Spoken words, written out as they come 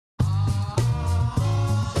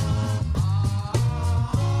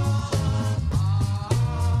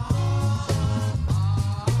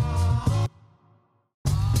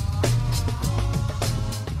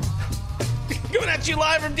at you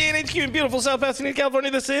live from DNHQ in beautiful South Pasadena,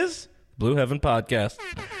 California. This is Blue Heaven Podcast.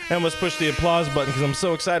 And let's push the applause button because I'm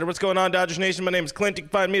so excited. What's going on, Dodgers Nation? My name is Clint. You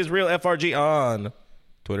can find me as Real FRG on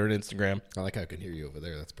Twitter and Instagram. I like how I can hear you over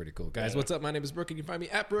there. That's pretty cool. Guys, what's up? My name is Brooke. You can find me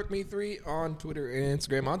at BrookeMe3 on Twitter and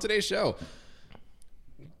Instagram. On today's show,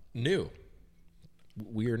 new.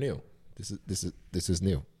 We are new. This is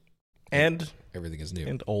new. And everything is new.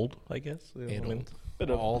 And old, I guess. And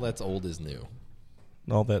old. All that's old is new.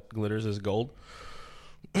 All that glitters is gold.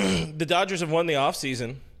 The Dodgers have won the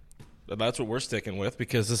offseason. That's what we're sticking with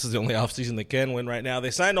because this is the only offseason they can win right now. They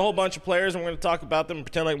signed a whole bunch of players, and we're going to talk about them and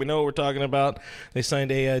pretend like we know what we're talking about. They signed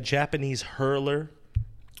a Japanese hurler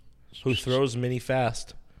who throws mini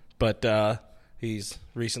fast, but he's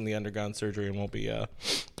recently undergone surgery and won't be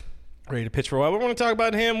ready to pitch for a while. We're going to talk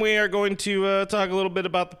about him. We are going to talk a little bit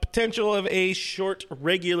about the potential of a short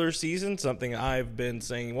regular season, something I've been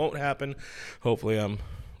saying won't happen. Hopefully I'm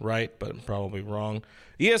right, but I'm probably wrong.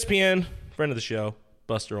 ESPN, friend of the show,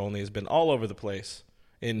 Buster Olney, has been all over the place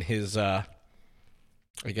in his, I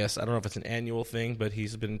guess, I don't know if it's an annual thing, but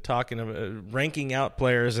he's been talking about ranking out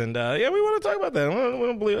players, and we want to talk about that.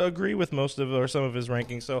 We don't agree with most of or some of his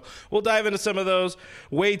rankings, so we'll dive into some of those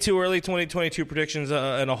way too early 2022 predictions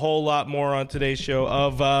and a whole lot more on today's show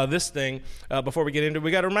of this thing. Before we get into it,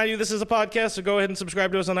 we got to remind you this is a podcast, so go ahead and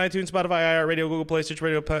subscribe to us on iTunes, Spotify, iHeartRadio, Google Play, Stitch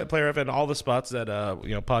Radio, Player FM, and all the spots that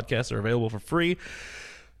podcasts are available for free.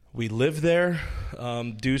 We live there.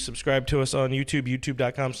 Do subscribe to us on YouTube,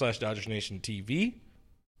 youtube.com/DodgersNationTV.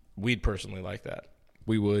 We'd personally like that.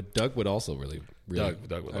 We would. Doug would also really Doug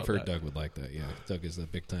would I've heard that. Doug would like that. Yeah, Doug is a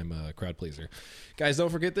big-time crowd pleaser. Guys, don't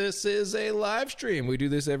forget this is a live stream. We do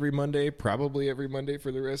this every Monday, probably every Monday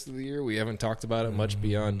for the rest of the year. We haven't talked about it much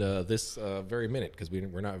beyond this very minute because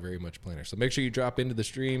we're not very much planners. So make sure you drop into the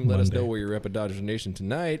stream. Let us know where you're up at Dodgers Nation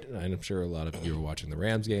tonight. And I'm sure a lot of you are watching the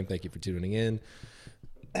Rams game. Thank you for tuning in.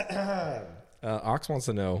 Ox wants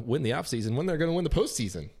to know when the offseason, when they're going to win the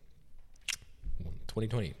postseason.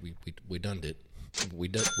 2020, we done it. We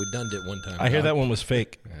done it one time. I hear that one was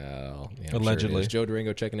fake. Yeah, allegedly. Sure Joe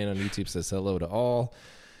Durango checking in on YouTube says hello to all.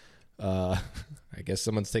 I guess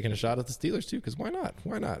someone's taking a shot at the Steelers too, because why not?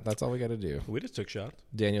 Why not? That's all we got to do. We just took shots.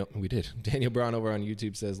 We did. Daniel Brown over on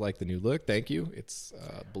YouTube says like the new look. Thank you. It's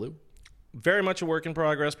blue. Very much a work in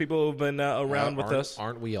progress. People who have been around with us.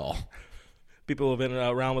 Aren't we all? People who have been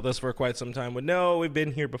around with us for quite some time would know we've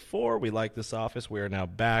been here before. We like this office. We are now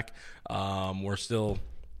back. We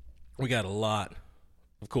got a lot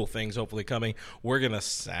of cool things hopefully coming. We're going to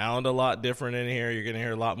sound a lot different in here. You're going to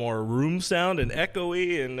hear a lot more room sound and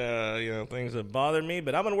echoey and things that bother me.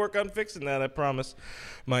 But I'm going to work on fixing that. I promise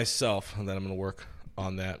myself that I'm going to work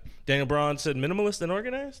on that. Daniel Braun said minimalist and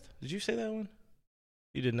organized. Did you say that one?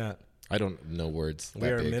 You did not. I don't know words. We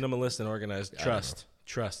are minimalist and organized. Trust.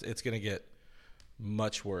 It's going to get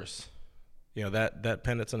much worse. That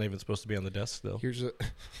pen that's not even supposed to be on the desk still.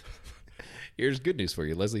 Here's good news for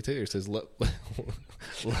you. Leslie Taylor says, love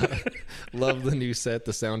the new set.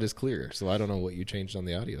 The sound is clear. So I don't know what you changed on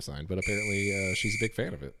the audio sign, but apparently she's a big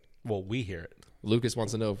fan of it. Well, we hear it. Lucas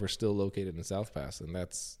wants to know if we're still located in South Pass, and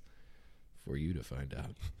that's for you to find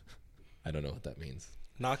out. I don't know what that means.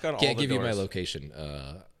 Knock on all the doors. Can't give you my location.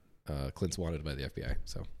 Clint's wanted by the FBI.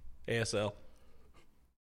 So ASL.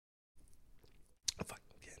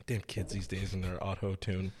 Damn kids these days in their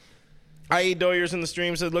auto-tune. IE Doyers in the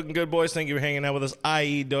stream said, looking good, boys. Thank you for hanging out with us.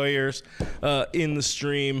 IE Doyers in the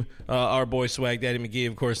stream. Our boy Swag Daddy McGee,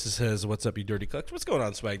 of course, says, what's up, you dirty clucks? What's going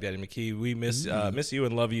on, Swag Daddy McGee? We miss you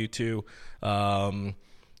and love you, too.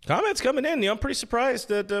 Comments coming in. I'm pretty surprised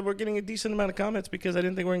that we're getting a decent amount of comments because I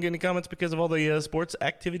didn't think we were going to get any comments because of all the sports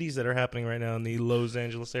activities that are happening right now in the Los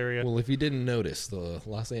Angeles area. Well, if you didn't notice, the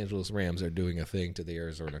Los Angeles Rams are doing a thing to the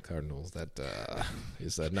Arizona Cardinals that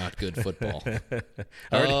is not good football.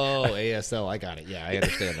 ASL. I got it. Yeah, I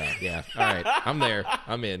understand that. Yeah. All right. I'm there.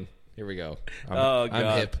 I'm in. Here we go. God.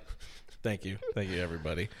 I'm hip. Thank you,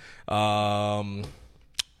 everybody.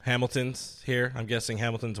 Hamilton's here. I'm guessing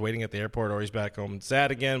Hamilton's waiting at the airport or he's back home sad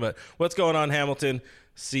again. But what's going on, Hamilton?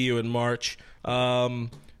 See you in March. I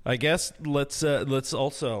guess let's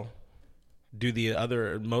also do the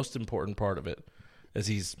other most important part of it, as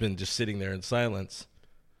he's been just sitting there in silence,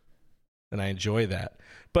 and I enjoy that.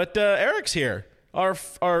 But Eric's here.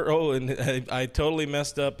 And I totally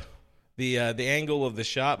messed up the angle of the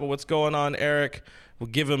shot. But what's going on, Eric? We'll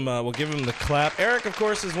give him the clap. Eric, of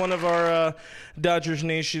course, is one of our Dodgers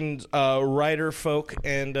Nation's writer folk,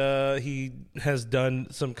 and he has done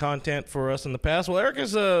some content for us in the past. Well, Eric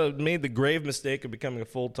has made the grave mistake of becoming a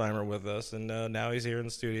full-timer with us, and now he's here in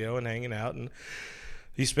the studio and hanging out, and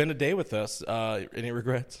he spent a day with us. Any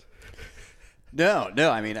regrets? No.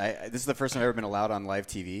 I mean, this is the first time I've ever been allowed on live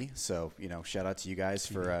TV. So, shout out to you guys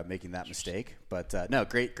for making that mistake. But no,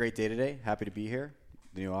 great day today. Happy to be here.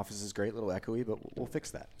 The new office is great, a little echoey, but we'll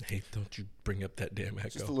fix that. Hey, don't you bring up that damn echo.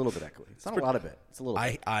 Just a little bit echoey. It's not a lot of it. It's a little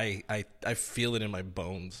bit. I feel it in my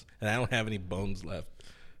bones, and I don't have any bones left.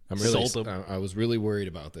 I was really worried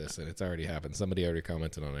about this, and it's already happened. Somebody already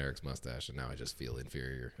commented on Eric's mustache, and now I just feel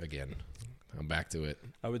inferior again. I'm back to it.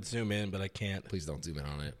 I would zoom in, but I can't. Please don't zoom in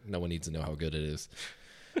on it. No one needs to know how good it is.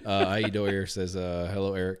 IE Doyer says,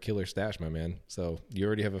 hello, Eric. Killer stash, my man. So you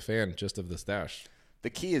already have a fan just of the stash. The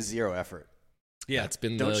key is zero effort. Yeah, it's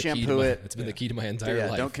been don't shampoo it. It's been the key to my entire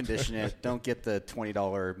life. Don't condition it. Don't get the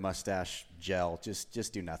 $20 mustache gel.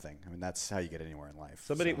 Just do nothing. I mean, that's how you get anywhere in life.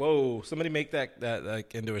 Somebody make that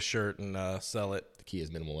like into a shirt and sell it. The key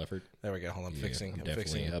is minimal effort. There we go. Hold on, I'm definitely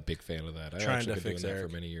fixing. a big fan of that. Trying I've actually to been fix doing that Eric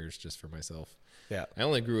for many years just for myself. Yeah, I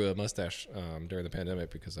only grew a mustache during the pandemic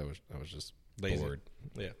because I was just lazy. Bored.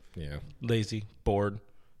 Yeah, lazy, bored,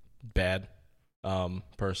 bad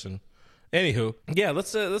person. Anywho, yeah,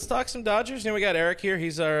 let's talk some Dodgers. We got Eric here.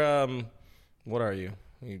 He's our what are you?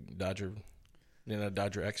 Dodger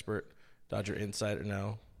expert, Dodger insider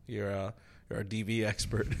now. You're our DV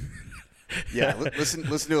expert. Yeah, listen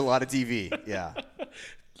to a lot of DV. Yeah.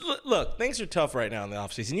 Look, things are tough right now in the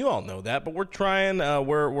offseason. You all know that, but we're trying.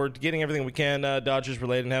 We're getting everything we can Dodgers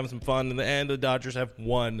related and having some fun. In the end, the Dodgers have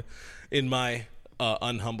won, in my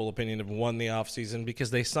unhumble opinion, have won the offseason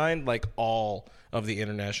because they signed like all of the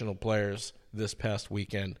international players this past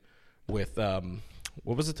weekend with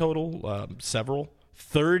what was the total?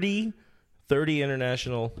 30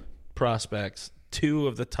 international prospects. Two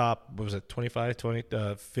of the top, what was it, 25, 20,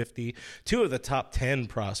 50? Two of the top 10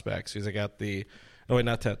 prospects. Because I got the, oh wait,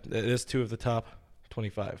 not 10. It is two of the top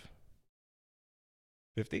 25.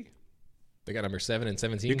 50? They got number 7 and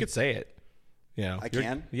 17. You could say it. I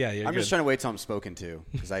can? Yeah, I'm just trying to wait till I'm spoken to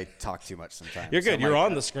because I talk too much sometimes. You're good. You're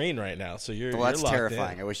on the screen right now, so you're Well, that's you're locked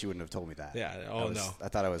terrifying. in. I wish you wouldn't have told me that. Yeah. I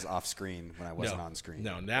thought I was off screen when I wasn't on screen.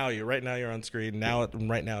 No, now you're on screen.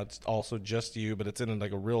 Right now it's also just you, but it's in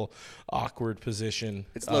like a real awkward position.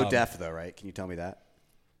 It's low def though, right? Can you tell me that?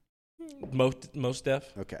 Most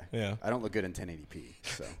def. Okay. Yeah. I don't look good in 1080p.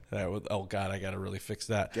 So. Oh God, I got to really fix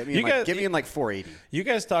that. Get me in like 480. You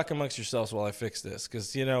guys talk amongst yourselves while I fix this,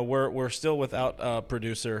 because we're still without a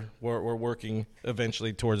producer. We're working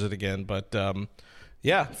eventually towards it again, but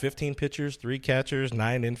 15 pitchers, 3 catchers,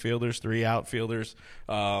 9 infielders, 3 outfielders.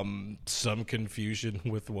 Some confusion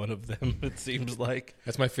with one of them, it seems like.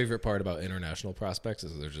 That's my favorite part about international prospects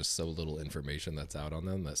is there's just so little information that's out on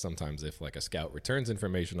them that sometimes if like a scout returns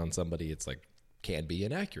information on somebody, it's like can be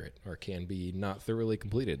inaccurate or can be not thoroughly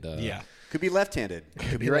completed. Could be left-handed.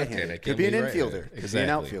 Could be right-handed. Could be an infielder. Could be an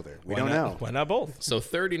outfielder. We don't know. Why not both? So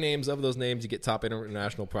 30 names. Of those names, you get top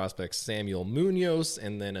international prospects Samuel Munoz,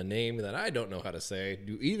 and then a name that I don't know how to say.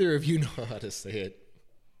 Do either of you know how to say it?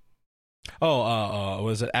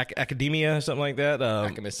 Was it Academia or something like that?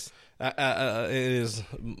 Acamus. It is.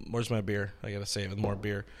 Where's my beer? I got to say it with more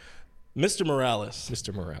beer. Mr. Morales.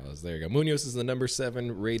 Mr. Morales. There you go. Munoz is the number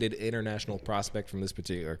 7 rated international prospect from this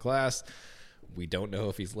particular class. We don't know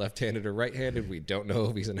if he's left-handed or right-handed. We don't know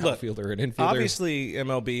if he's an outfielder or an infielder. Obviously,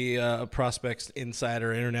 MLB prospects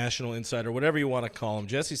insider, international insider, whatever you want to call him.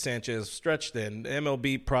 Jesse Sanchez, stretched thin.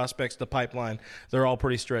 MLB prospects, the pipeline, they're all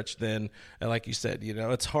pretty stretched thin. And like you said,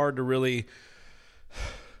 it's hard to really...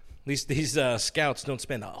 These scouts don't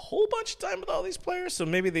spend a whole bunch of time with all these players, so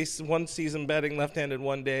maybe they one season batting left-handed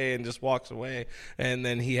one day and just walks away, and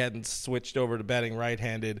then he hadn't switched over to batting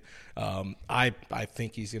right-handed. I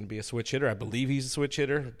think he's going to be a switch hitter. I believe he's a switch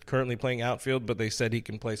hitter, currently playing outfield, but they said he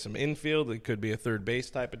can play some infield. He could be a third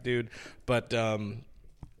base type of dude, but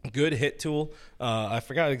good hit tool. I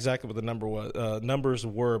forgot exactly what the numbers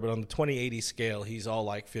were, but on the 20/80 scale, he's all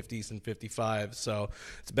like 50s and 55s, so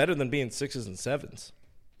it's better than being 6s and 7s.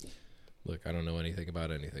 Look, I don't know anything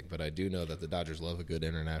about anything, but I do know that the Dodgers love a good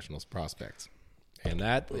international prospect. And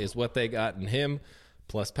that is what they got in him,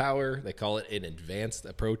 plus power. They call it an advanced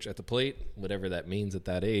approach at the plate, whatever that means at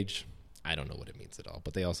that age. I don't know what it means at all,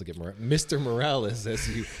 but they also get Mr. Morales, as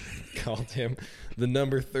you called him, the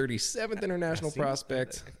number 37th international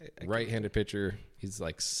prospect, right-handed pitcher. He's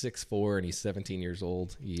like 6'4", and he's 17 years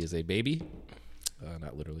old. He is a baby.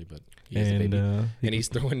 Not literally, but he is a baby. And he's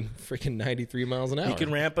throwing freaking 93 miles an hour. He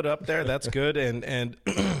can ramp it up there. That's good. And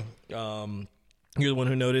you're the one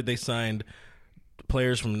who noted they signed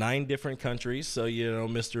players from 9 different countries. So,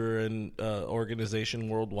 Mr. and organization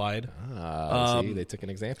worldwide. See, they took an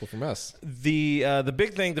example from us. The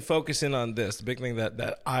big thing to focus in on this, the big thing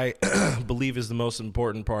that I believe is the most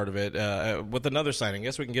important part of it, with another signing. I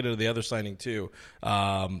guess we can get into the other signing too.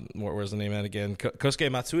 Where's the name at again? Kosuke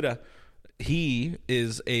Matsuda. He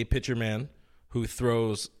is a pitcher man who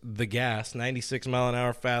throws the gas,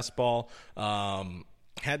 96-mile-an-hour fastball.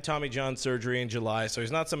 Had Tommy John surgery in July, so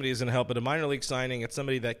he's not somebody who's going to help at a minor league signing. It's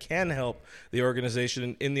somebody that can help the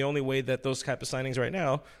organization in the only way that those type of signings right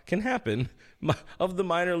now can happen, of the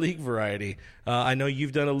minor league variety. I know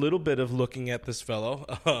you've done a little bit of looking at this fellow.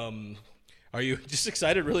 Are you just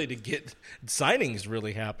excited really to get signings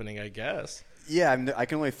really happening, I guess? Yeah, I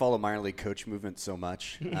can only follow minor league coach movement so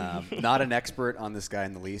much. Not an expert on this guy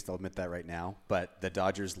in the least, I'll admit that right now. But the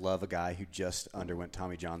Dodgers love a guy who just underwent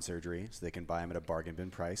Tommy John surgery, so they can buy him at a bargain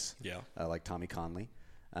bin price, like Tommy Conley.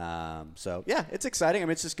 So, yeah, it's exciting. I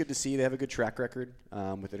mean, it's just good to see. They have a good track record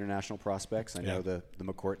with international prospects. I know the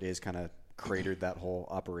McCourt days kind of cratered that whole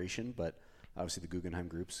operation, but obviously the Guggenheim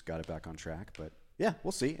groups got it back on track. But, yeah,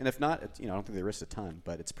 we'll see. And if not, I don't think they risked a ton.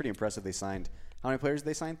 But it's pretty impressive they signed – how many players did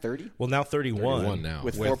they sign? 30? Well, now 31. 31 now.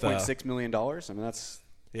 With $4.6 million? I mean, that's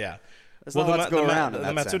yeah. That's not a lot to go around. The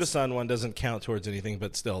Matsuda-san one doesn't count towards anything,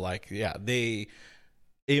 but still, they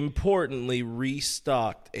importantly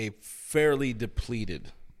restocked a fairly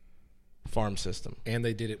depleted farm system. And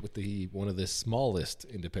they did it with one of the smallest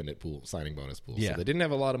independent signing bonus pools. Yeah. So they didn't have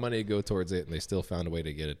a lot of money to go towards it, and they still found a way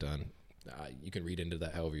to get it done. You can read into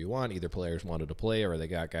that however you want. Either players wanted to play or they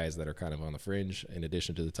got guys that are kind of on the fringe in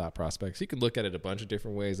addition to the top prospects. You can look at it a bunch of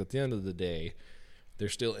different ways. At the end of the day, they're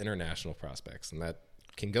still international prospects, and that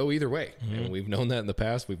can go either way. Mm-hmm. And we've known that in the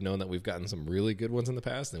past. We've known that we've gotten some really good ones in the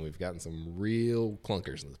past, and we've gotten some real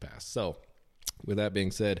clunkers in the past. So with that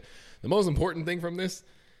being said, the most important thing from this,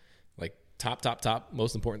 top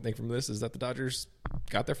most important thing from this is that the Dodgers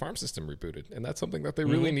got their farm system rebooted, and that's something that they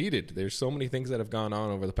really needed. There's so many things that have gone on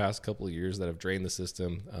over the past couple of years that have drained the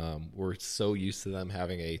system. We're so used to them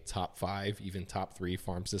having a top 5, even top 3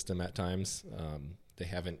 farm system at times. They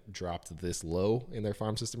haven't dropped this low in their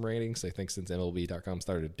farm system ratings, I think, since MLB.com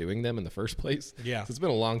started doing them in the first place. Yeah. So it's been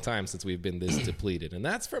a long time since we've been this depleted, and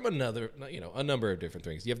that's from a number of different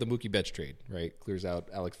things. You have the Mookie Betts trade, right? Clears out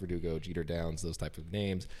Alex Verdugo, Jeter Downs, those type of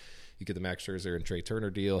names. You get the Max Scherzer and Trey Turner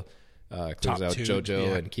deal. Clears out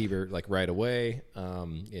JoJo and Keeber right away,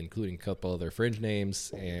 including a couple of their fringe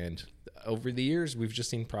names. And over the years, we've just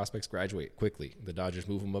seen prospects graduate quickly. The Dodgers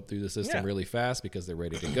move them up through the system really fast because they're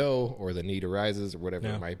ready to go, or the need arises, or whatever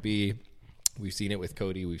it might be. We've seen it with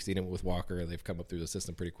Cody. We've seen it with Walker. They've come up through the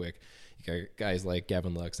system pretty quick. You got guys like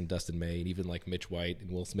Gavin Lux and Dustin May, and even like Mitch White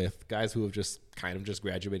and Will Smith, guys who have just kind of just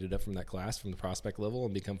graduated up from that class, from the prospect level,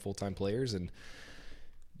 and become full-time players. And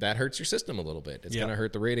that hurts your system a little bit. It's going to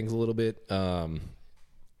hurt the ratings a little bit.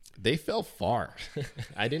 They fell far.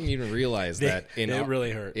 I didn't even realize that. It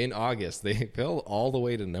really hurt. In August, they fell all the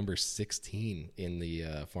way to number 16 in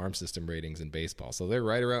the farm system ratings in baseball. So they're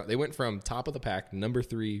right around. They went from top of the pack, number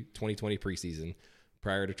 3, 2020 preseason,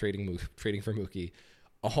 prior to trading for Mookie,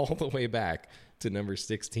 all the way back to number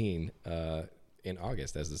 16 in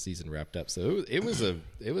August as the season wrapped up. So it was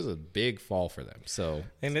a big fall for them. So,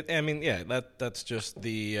 and that's just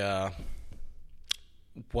the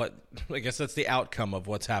what I guess that's the outcome of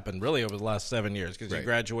what's happened really over the last 7 years, because you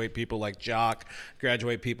graduate people like Jock,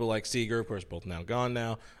 graduate people like Seager, of course, both now gone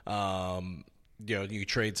now. You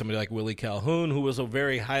trade somebody like Willie Calhoun, who was a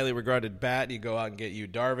very highly regarded bat. You go out and get you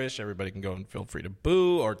Darvish. Everybody can go and feel free to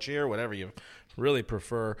boo or cheer, whatever you really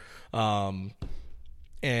prefer. And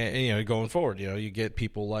going forward, you get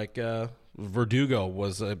people like Verdugo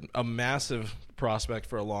was a massive prospect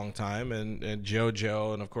for a long time, and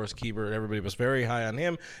JoJo, and of course Keeber. Everybody was very high on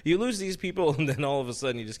him. You lose these people, and then all of a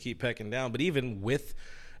sudden you just keep pecking down. But even with,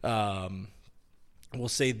 we'll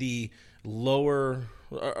say the lower,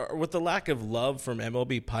 with the lack of love from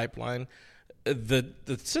MLB pipeline, the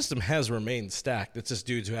system has remained stacked. It's just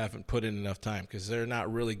dudes who haven't put in enough time because they're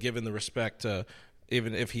not really given the respect to,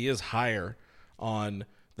 even if he is higher on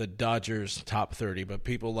the Dodgers top 30, but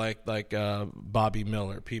people like Bobby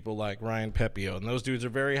Miller, people like Ryan Pepio, and those dudes are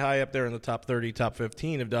very high up there in the top 30, top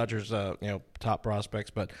 15 of Dodgers top prospects,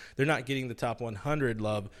 but they're not getting the top 100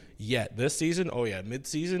 love yet. This season,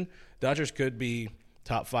 mid-season, Dodgers could be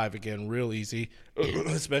top 5 again real easy,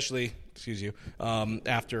 especially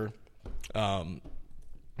after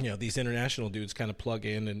these international dudes kind of plug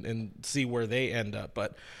in and see where they end up.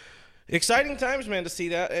 But exciting times, man, to see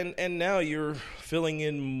that, and now you're filling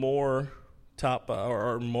in more top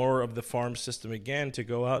or more of the farm system again to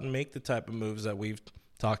go out and make the type of moves that we've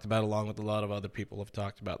talked about, along with a lot of other people have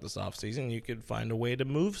talked about this offseason, you could find a way to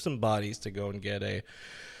move some bodies to go and get a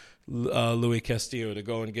Louis Castillo, to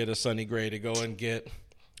go and get a Sonny Gray, to go and get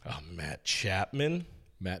Matt Chapman.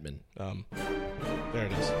 Mattman. There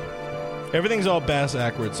it is. Everything's all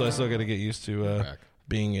backwards, so I still got to get used to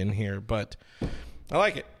being in here. But I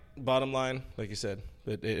like it. Bottom line, like you said,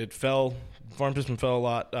 it fell. Farm system fell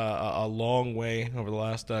a long way over the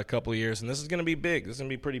last couple of years, and this is going to be big. This is going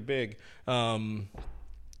to be pretty big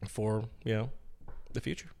for the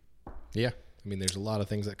future. Yeah. I mean, there's a lot of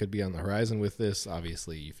things that could be on the horizon with this.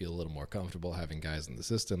 Obviously, you feel a little more comfortable having guys in the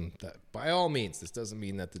system. That, by all means, this doesn't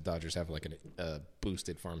mean that the Dodgers have like a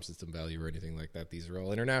boosted farm system value or anything like that. These are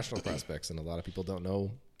all international prospects, and a lot of people don't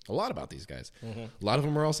know a lot about these guys. Mm-hmm. A lot of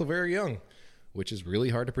them are also very young, which is really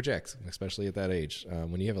hard to project, especially at that age.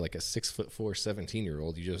 When you have like a 6'4",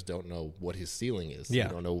 17-year-old, you just don't know what his ceiling is. Yeah. You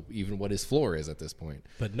don't know even what his floor is at this point.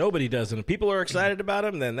 But nobody does. And if people are excited about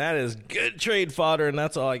him, then that is good trade fodder, and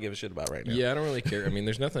that's all I give a shit about right now. Yeah, I don't really care. I mean,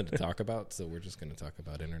 there's nothing to talk about, so we're just going to talk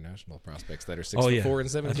about international prospects that are 6'4" and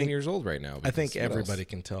 17 years old right now. I think everybody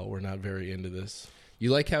can tell we're not very into this.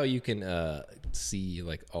 You like how you can see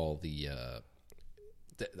like all the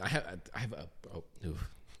I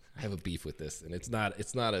have a beef with this, and it's not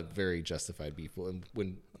a very justified beef.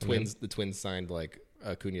 When the Twins signed like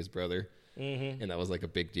Acuna's brother, and that was like a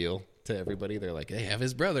big deal to everybody. They're like, they have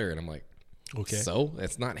his brother, and I'm like, okay, so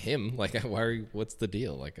that's not him. Like, what's the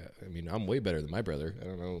deal? Like, I mean, I'm way better than my brother. I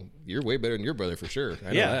don't know, you're way better than your brother for sure.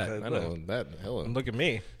 I know that. I know that. Hello. Look at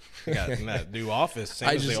me. I got in that new office. Same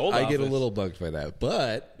as the old I office. get a little bugged by that,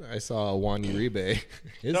 but I saw Juan Uribe,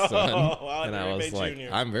 his son, and I was like, Jr.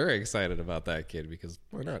 I'm very excited about that kid because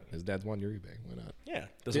why not? His dad's Juan Uribe. Why not? Yeah,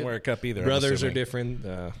 doesn't wear a cup either. Brothers are different.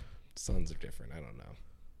 Sons are different. I don't know.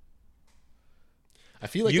 I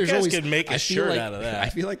feel like you there's guys always could make a shirt out of that. I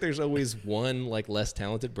feel like there's always one like less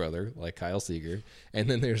talented brother, like Kyle Seager, and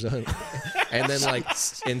then there's and then like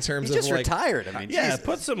in terms he of just like retired. I mean, yeah, Jesus.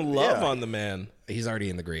 put some love on the man. He's already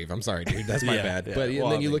in the grave. I'm sorry, dude. That's my bad. Yeah. But Well,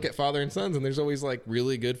 and then you look at father and sons, and there's always like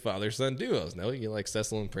really good father-son duos. No, you like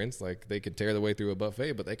Cecil and Prince, like they could tear their way through a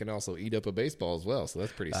buffet, but they can also eat up a baseball as well. So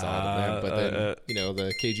that's pretty solid of them. But then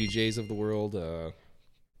the KGJs of the world,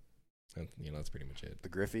 that's pretty much it. The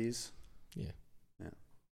Griffies. Yeah.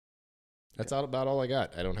 That's about all I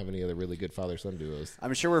got. I don't have any other really good father-son duos.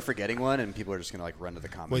 I'm sure we're forgetting one, and people are just going to like run to the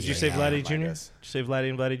comments. Did you say Vladdy Jr.? Did you say Vladdy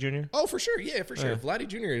and Vladdy Jr.? Oh, for sure. Yeah, for sure. Vladdy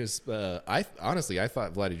Jr. is. I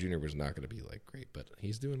thought Vladdy Jr. was not going to be like great, but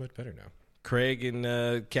he's doing much better now. Craig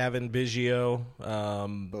and Kevin Biggio,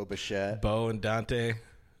 Bo Bichette, Bo and Dante.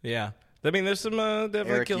 Yeah. I mean, there's some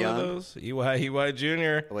definitely killer of those. EY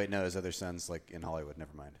Jr. Oh, wait, no, his other son's like in Hollywood.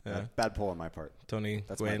 Never mind. Bad pull on my part. Tony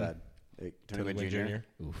That's Gwynn. my bad. Tony Gwynn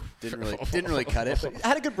Jr. Oof. Didn't really cut it, but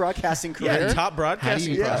had a good broadcasting career. Yeah, top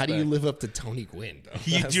broadcasting prospect. How do you live up to Tony Gwynn, though?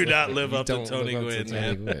 You do not live up to Tony Gwynn,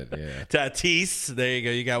 man. Yeah. Tatis. There you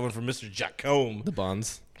go. You got one from Mr. Jacome. The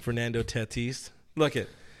Bonds. Fernando Tatis. Look it.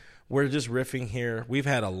 We're just riffing here. We've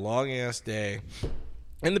had a long-ass day,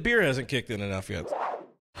 and the beer hasn't kicked in enough yet.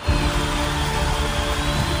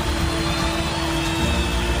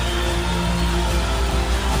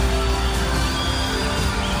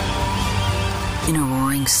 In a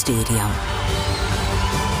roaring stadium,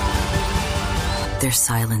 their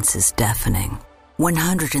silence is deafening.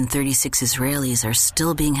 136 Israelis are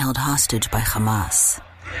still being held hostage by Hamas.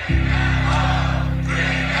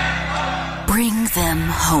 Bring them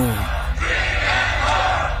home.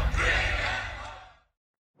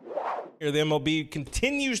 The MLB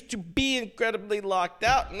continues to be incredibly locked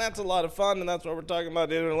out, and that's a lot of fun, and that's why we're talking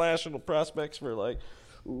about international prospects for like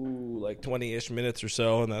 20-ish minutes or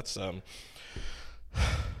so, and that's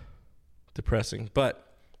depressing.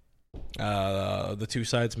 But the two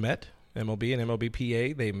sides met, MLB and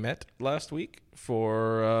MLBPA. They met last week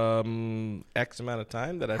for X amount of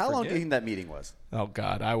time that I forget. How long do you think that meeting was? Oh,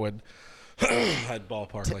 God, I'd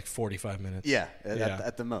ballpark like 45 minutes. Yeah,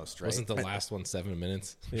 at the most, right? Wasn't the last one 7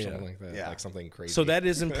 minutes or something like that? Yeah. Like something crazy. So that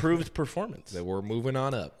is improved performance. That we're moving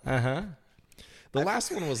on up. Uh-huh. The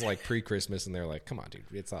last one was like pre-Christmas, and they're like, come on, dude,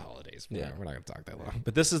 it's the holidays. We're not going to talk that long.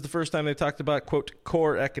 But this is the first time they talked about, quote,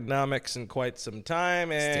 core economics in quite some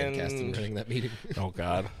time. And Stan Kasten running that meeting. Oh,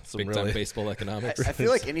 God. Big-time baseball economics. I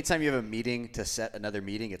feel like anytime you have a meeting to set another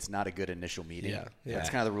meeting, it's not a good initial meeting. Yeah. That's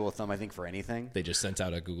kind of the rule of thumb, I think, for anything. They just sent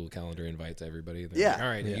out a Google Calendar invite to everybody. They're Yeah. like, all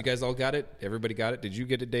right, you guys all got it? Everybody got it? Did you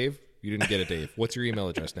get it, Dave? You didn't get it, Dave. What's your email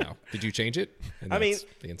address now? Did you change it? And I mean,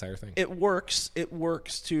 the entire thing. It works. It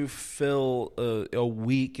works to fill a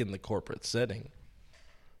week in the corporate setting.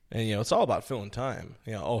 And, it's all about filling time.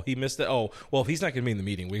 He missed it. Oh, well, if he's not going to be in the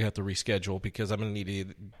meeting, we have to reschedule because I'm going to need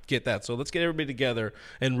to get that. So let's get everybody together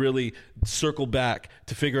and really circle back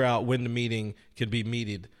to figure out when the meeting can be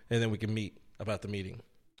meted, and then we can meet about the meeting.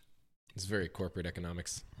 It's very corporate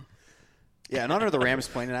economics. Yeah, in honor of the Rams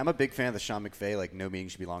playing, and I'm a big fan of the Sean McVay, no meeting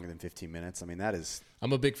should be longer than 15 minutes. I mean,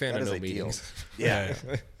 I'm a big fan of no ideal. meetings. Yeah.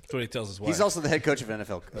 That's what he tells his wife. He's also the head coach of an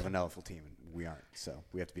NFL team, and we aren't. So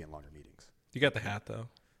we have to be in longer meetings. You got the hat, though.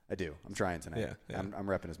 I do. I'm trying tonight. Yeah. I'm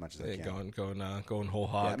repping as much as I can. Going whole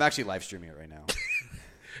hog. Yeah, I'm actually live streaming it right now.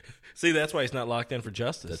 See, that's why he's not locked in for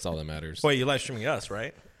justice. That's all that matters. Wait, you're live streaming us,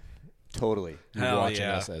 right? Totally. You're Hell watching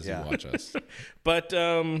yeah. us as you watch us. But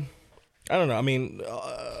I don't know. I mean,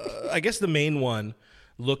 I guess the main one,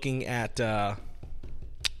 looking at who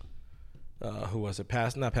was it?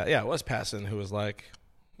 It was Passon who was like,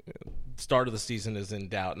 start of the season is in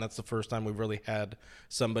doubt, and that's the first time we've really had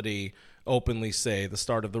somebody openly say the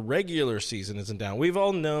start of the regular season is in doubt. We've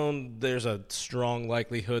all known there's a strong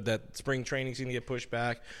likelihood that spring training is going to get pushed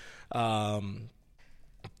back. Don't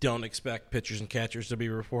expect pitchers and catchers to be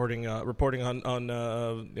reporting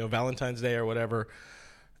on Valentine's Day or whatever.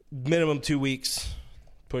 Minimum 2 weeks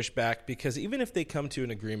push back, because even if they come to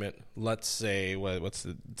an agreement, let's say it's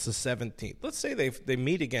the 17th. Let's say they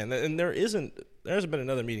meet again, and there hasn't been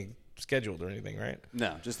another meeting scheduled or anything, right?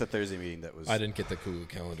 No, just the Thursday meeting that was. I didn't get the Google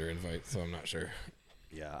Calendar invite, so I'm not sure.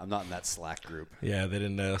 Yeah, I'm not in that Slack group. Yeah, they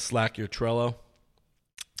didn't Slack your Trello.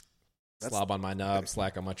 Slob on my knob,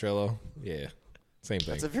 slack on my Trello. Yeah, same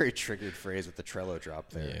thing. That's a very triggered phrase with the Trello drop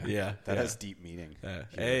there. Yeah. That has deep meaning.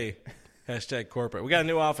 Hey, hashtag corporate. We got a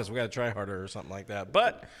new office. We got to try harder or something like that.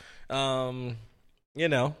 But, you're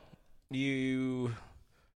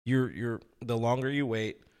the longer you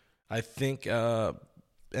wait, I think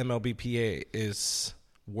MLBPA is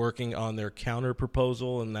working on their counter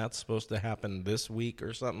proposal, and that's supposed to happen this week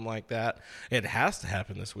or something like that. It has to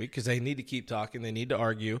happen this week because they need to keep talking. They need to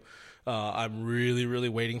argue. I'm really, really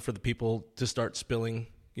waiting for the people to start spilling,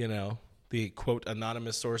 the quote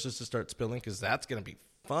anonymous sources to start spilling, because that's going to be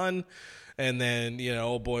fun. And then,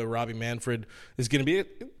 old boy Robbie Manfred is going to be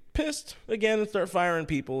pissed again and start firing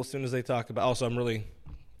people as soon as they talk about. Also, I'm really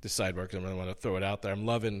this sidebar because I really want to throw it out there. I'm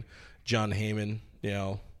loving John Heyman,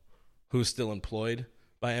 who's still employed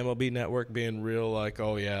by MLB Network, being real like,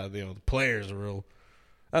 oh yeah, the players are real.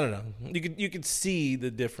 I don't know. You could see the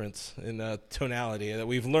difference in tonality that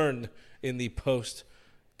we've learned in the post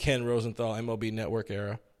Ken Rosenthal MLB Network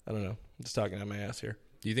era. I don't know. I'm just talking out my ass here.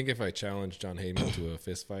 Do you think if I challenged John Heyman to a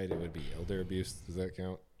fist fight, it would be elder abuse? Does that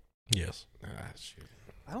count? Yes. Shoot.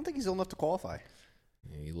 I don't think he's old enough to qualify.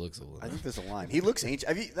 Yeah, he looks old. I think there's a line. He looks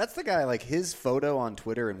ancient. That's the guy, his photo on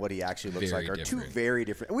Twitter and what he actually looks Very like are different. two very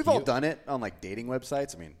different. And we've all done it on dating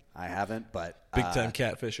websites. I mean, I haven't, but Big time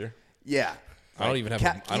catfisher. Yeah. I don't even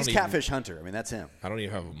have. He's Catfish Hunter. I mean, that's him. I don't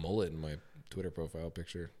even have a mullet in my Twitter profile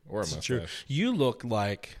picture or a mustache. True. You look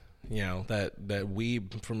like that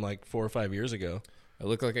weeb from 4 or 5 years ago. I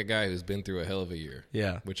look like a guy who's been through a hell of a year.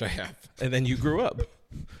 Yeah, which I have. And then you grew up.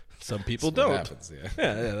 Some people That's don't. what happens,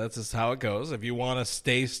 Yeah, that's just how it goes. If you want to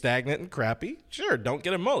stay stagnant and crappy, sure, don't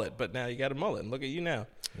get a mullet. But now you got a mullet, and look at you now.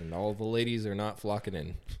 And all the ladies are not flocking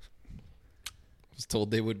in. I was told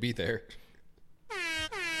they would be there.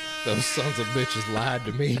 Those sons of bitches lied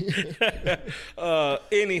to me.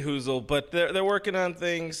 Any hoozle, but they're working on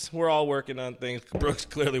things. We're all working on things. Brooke's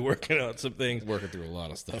clearly working on some things. Working through a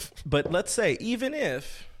lot of stuff. But let's say, even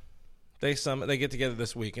if they get together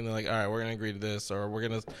this week and they're like, all right, we're going to agree to this, or we're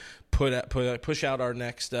going to push out our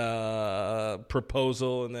next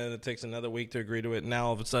proposal, and then it takes another week to agree to it. Now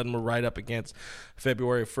all of a sudden we're right up against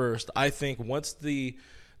February 1st. I think once the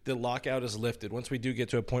lockout is lifted, once we do get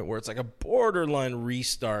to a point where it's like a borderline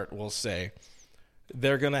restart, we'll say,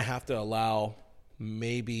 they're going to have to allow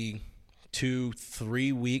maybe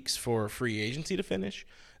 2-3 weeks for free agency to finish.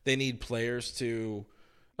 They need players to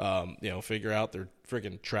figure out their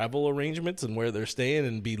freaking travel arrangements and where they're staying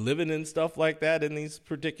and be living and stuff like that in these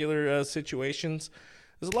particular situations.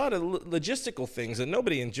 There's a lot of logistical things that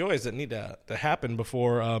nobody enjoys that need to happen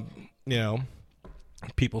before,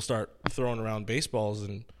 people start throwing around baseballs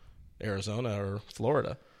in Arizona or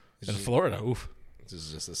Florida. In Florida, oof. This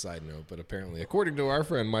is just a side note, but apparently, according to our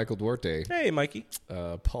friend Michael Duarte, hey, Mikey,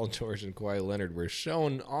 Paul George and Kawhi Leonard were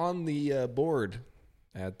shown on the board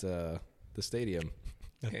at the stadium.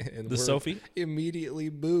 And the Sophie immediately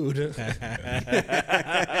booed.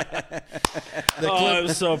 I'm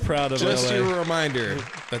so proud of just LA. your reminder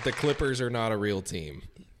that the Clippers are not a real team.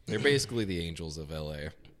 They're basically the Angels of LA.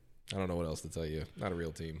 I don't know what else to tell you. Not a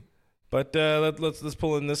real team. But let's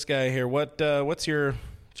pull in this guy here. What's your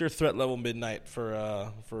It's your threat level midnight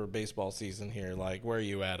for baseball season here. Like, where are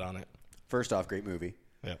you at on it? First off, great movie.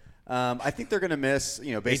 Yeah. I think they're going to miss,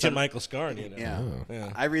 based Agent on Michael Scarn, Yeah.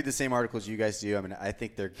 Yeah. I read the same articles you guys do. I mean, I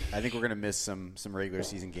think we're going to miss some regular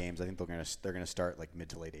season games. I think they're going to start like mid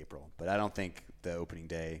to late April, but I don't think the opening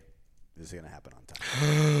day is going to happen on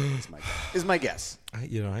time. Is my guess.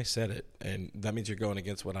 I said it, and that means you're going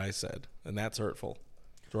against what I said, and that's hurtful.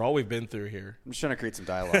 For all we've been through here. I'm just trying to create some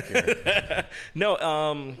dialogue here.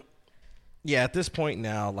 No, yeah, at this point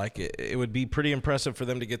now, like it would be pretty impressive for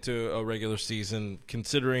them to get to a regular season,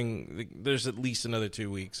 considering there's at least another 2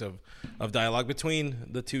 weeks of dialogue between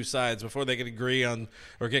the two sides before they could agree on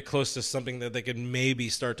or get close to something that they could maybe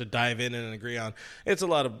start to dive in and agree on. It's a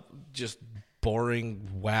lot of just boring,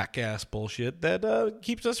 whack-ass bullshit that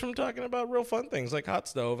keeps us from talking about real fun things like hot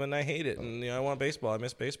stove, and I hate it, and I want baseball. I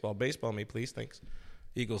miss baseball. Baseball me, please, thanks.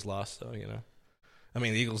 Eagles lost, so, I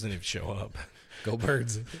mean, the Eagles didn't even show up. Go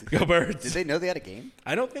Birds. Go Birds. Did they know they had a game?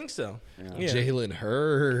 I don't think so. Yeah. Jalen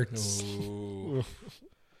Hurts.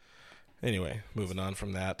 Anyway, moving on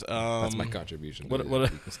from that. That's my contribution to the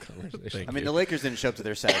Eagles conversation. I mean, the Lakers didn't show up to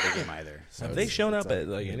their Saturday game either. So have they shown up at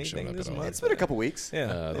anything this month? It's been a couple weeks.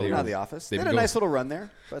 Yeah. They were out of the office. They had a nice little run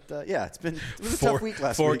there. But, it was a tough week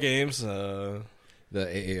last week. 4 games. The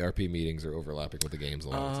AARP meetings are overlapping with the games a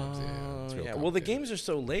lot of times. Yeah, it's real well, the games are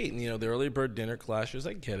so late, and the early bird dinner clashes.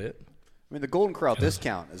 I get it. I mean, the Golden Corral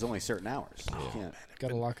discount is only certain hours. Got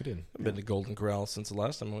to lock it in. I've been to Golden Corral since the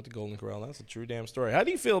last time I went to Golden Corral. That's a true damn story. How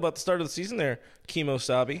do you feel about the start of the season there, Kimo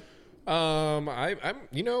Sabi? I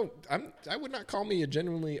would not call me a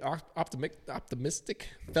genuinely optimistic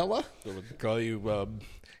fella. I would call you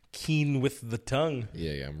keen with the tongue.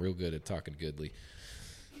 Yeah, I'm real good at talking goodly.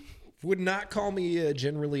 Would not call me a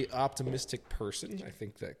generally optimistic person. I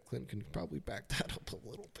think that Clint can probably back that up a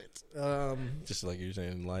little bit. Just like you're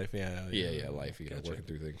saying in life, yeah, life, working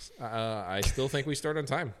through things. I still think we start on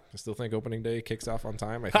time. I still think opening day kicks off on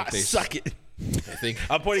time. I think they suck it. I think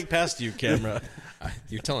I'm pointing past you, camera.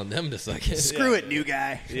 You're telling them to suck it. Screw it, new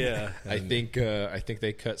guy. Yeah, I think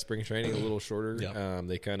they cut spring training a little shorter. Yep.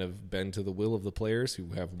 They kind of bend to the will of the players who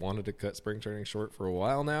have wanted to cut spring training short for a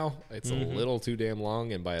while now. It's a little too damn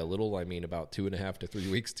long, and by a little I mean about 2.5 to 3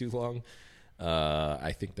 weeks too long.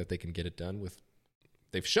 I think that they can get it done with.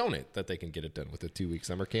 They've shown it that they can get it done with a 2-week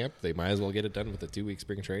summer camp. They might as well get it done with a 2-week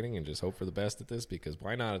spring training and just hope for the best at this, because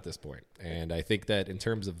why not at this point? And I think that in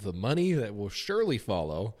terms of the money that will surely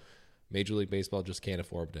follow, Major League Baseball just can't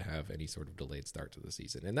afford to have any sort of delayed start to the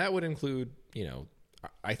season. And that would include,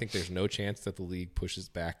 I think there's no chance that the league pushes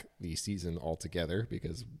back the season altogether,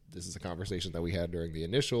 because this is a conversation that we had during the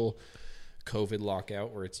initial COVID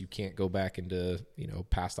lockout where you can't go back into,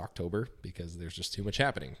 past October because there's just too much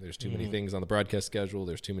happening. There's too many things on the broadcast schedule.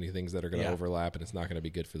 There's too many things that are going to overlap, and it's not going to be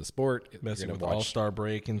good for the sport. Messing with All-Star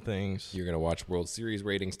break and things. You're going to watch World Series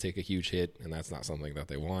ratings take a huge hit, and that's not something that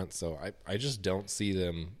they want. So I just don't see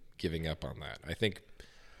them giving up on that. I think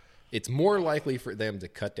it's more likely for them to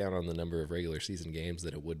cut down on the number of regular season games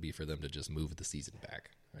than it would be for them to just move the season back,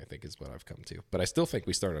 I think is what I've come to. But I still think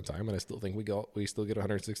we start on time, and I still think we still get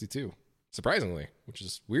 162. Surprisingly, which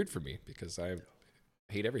is weird for me because I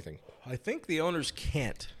hate everything. I think the owners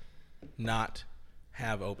can't not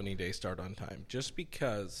have opening day start on time just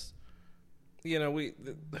because,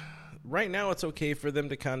 right now it's okay for them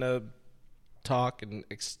to kind of talk and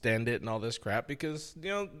extend it and all this crap because,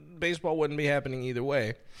 baseball wouldn't be happening either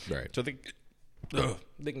way. Right. So they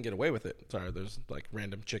can get away with it. Sorry, there's like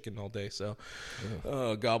random chicken all day, so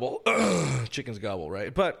gobble. Chickens gobble,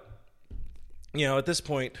 right? But at this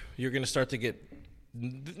point, you're going to start to get,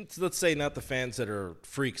 let's say, not the fans that are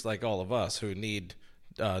freaks like all of us who need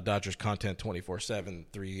Dodgers content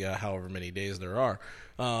 24/7, however many days there are.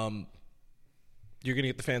 You're going to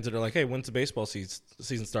get the fans that are like, hey, when's the baseball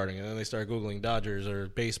season starting? And then they start Googling Dodgers or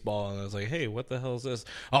baseball, and it's like, hey, what the hell is this?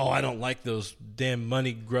 Oh, I don't like those damn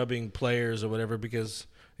money-grubbing players or whatever because,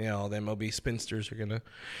 the MLB spinsters are going to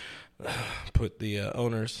put the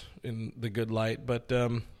owners in the good light, but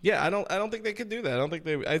I don't think they could do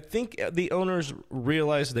that. I think the owners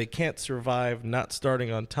realize they can't survive not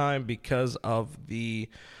starting on time because of the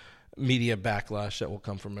media backlash that will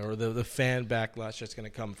come from it, or the fan backlash that's going to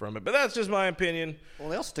come from it. But that's just my opinion. Well,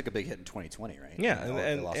 they also took a big hit in 2020, right? Yeah,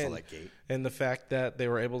 they lost all that gate. And the fact that they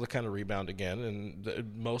were able to kind of rebound again,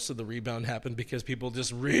 and most of the rebound happened because people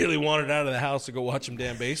just really wanted out of the house to go watch some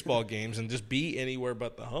damn baseball games and just be anywhere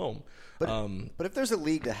but the home. But if there's a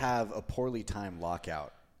league to have a poorly timed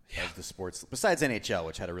lockout of the sports, besides NHL,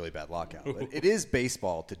 which had a really bad lockout, but it is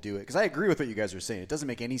baseball to do it. Because I agree with what you guys are saying. It doesn't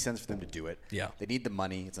make any sense for them to do it. Yeah. They need the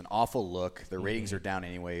money. It's an awful look. Their ratings are down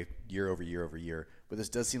anyway, year over year over year. But this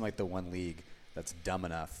does seem like the one league that's dumb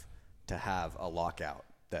enough to have a lockout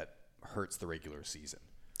that hurts the regular season.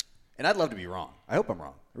 And I'd love to be wrong. I hope I'm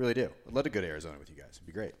wrong. I really do. I'd love to go to Arizona with you guys. It'd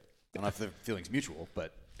be great. I don't know if the feeling's mutual,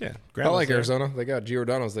 but Yeah, I like Arizona. They got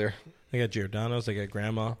Giordano's there. They got Giordano's. They got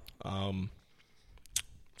Grandma.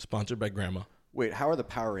 Sponsored by Grandma. wait, how are the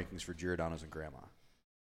power rankings for Giordano's and Grandma?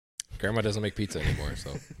 Grandma doesn't make pizza anymore,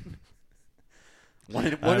 so One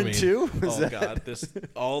and two? God,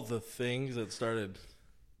 all the things that started.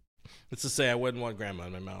 Let's just say I wouldn't want Grandma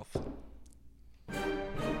in my mouth.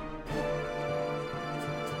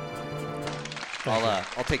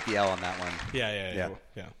 I'll take the L on that one. Yeah.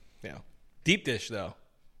 Deep dish though.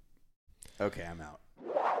 Okay, I'm out.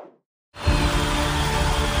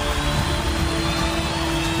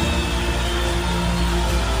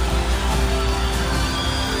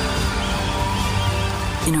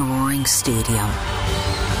 In a roaring stadium,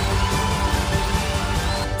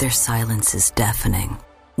 their silence is deafening.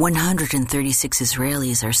 136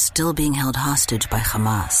 Israelis are still being held hostage by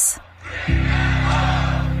Hamas.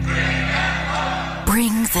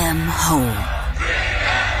 Bring them home.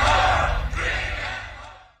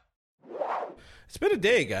 It's been a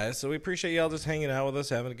day, guys, so we appreciate y'all just hanging out with us,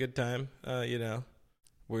 having a good time.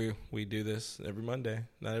 We do this every Monday.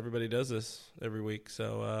 Not everybody does this every week,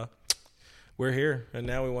 so we're here. And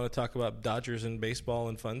now we want to talk about Dodgers and baseball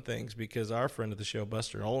and fun things because our friend of the show,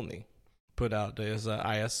 Buster Olney, put out his,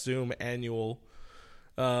 I assume, annual,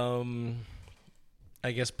 player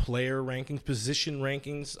rankings, position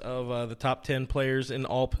rankings of the top 10 players in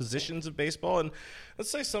all positions of baseball. And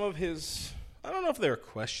let's say some of his, I don't know if they're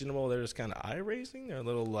questionable. They're just kind of eye-raising. They're a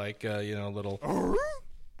little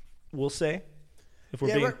we'll say, if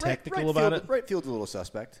we're being technical about it. Right field's a little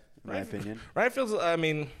suspect, in my opinion. Right field's,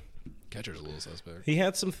 catcher's a little suspect. he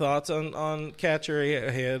had some thoughts on catcher. He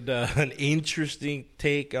had an interesting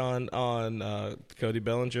take on Cody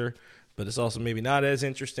Bellinger, but it's also maybe not as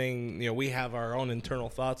interesting. We have our own internal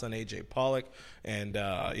thoughts on A.J. Pollock and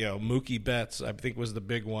Mookie Betts, I think, was the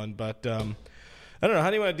big one. But I don't know. How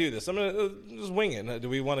do you want to do this? I'm going to just wing it. Do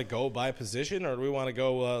we want to go by position, or do we want to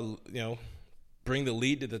go, bring the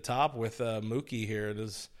lead to the top with Mookie here?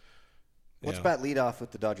 Let's bat lead off with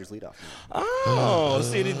the Dodgers leadoff. Oh,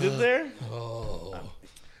 see what he did there? Oh.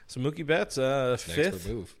 So Mookie Betts,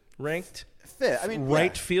 fifth ranked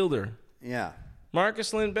right fielder. Yeah.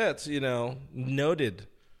 Marcus Lynn Betts, noted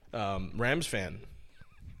Rams fan.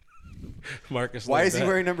 Marcus. Why Lynn is he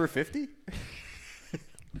wearing number 50?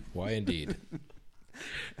 Why indeed?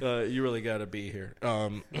 You really got to be here.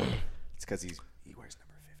 It's because he wears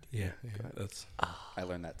number 50. Yeah, that's. I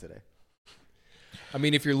learned that today. I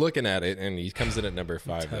mean, if you're looking at it, and he comes in at number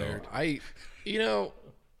 5, though,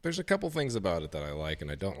 there's a couple things about it that I like and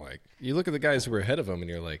I don't like. You look at the guys who are ahead of him, and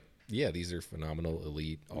you're like, yeah, these are phenomenal,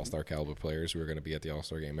 elite, all-star caliber players who are going to be at the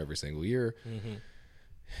all-star game every single year. Mm-hmm.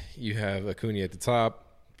 You have Acuna at the top.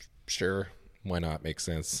 Sure, why not? Makes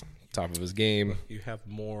sense. Top of his game. You have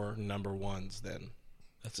more number ones then.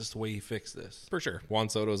 That's just the way he fixed this. For sure. Juan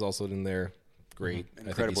Soto is also in there. Great.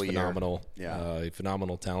 Incredible, I think he's phenomenal. Yeah.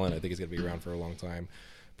 Phenomenal talent. I think he's going to be around for a long time.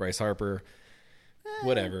 Bryce Harper,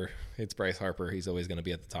 whatever. It's Bryce Harper. He's always going to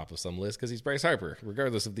be at the top of some list because he's Bryce Harper,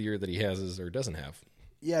 regardless of the year that he has or doesn't have.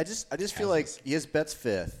 Yeah, I just feel like he has Betts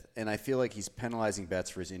 5th, and I feel like he's penalizing Betts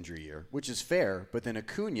for his injury year, which is fair. But then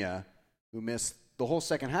Acuna, who missed the whole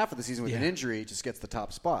second half of the season with an injury, just gets the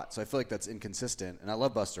top spot. So I feel like that's inconsistent. And I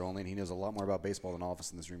love Buster Olney, and he knows a lot more about baseball than all of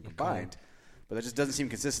us in this room combined. But that just doesn't seem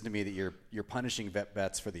consistent to me that you're punishing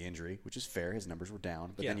Betts for the injury, which is fair. His numbers were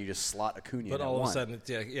down, but then you just slot Acuna. But all of a sudden,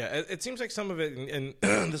 it seems like some of it, and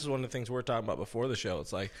this is one of the things we were talking about before the show.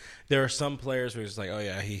 It's like there are some players where it's like, oh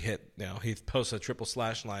yeah, he hit, he posts a triple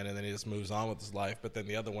slash line and then he just moves on with his life. But then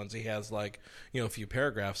the other ones, he has like a few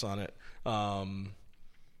paragraphs on it.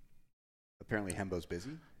 Apparently, Hembo's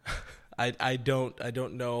busy. I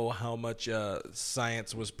don't know how much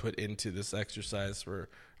science was put into this exercise for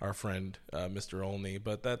our friend Mr. Olney,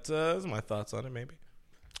 but that's my thoughts on it. Maybe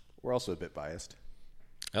we're also a bit biased.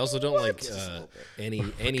 I also don't like any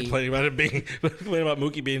complaining about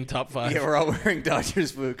Mookie being top 5. Yeah, we're all wearing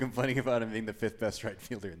Dodgers blue, complaining about him being the 5th best right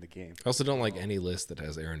fielder in the game. I also don't like any list that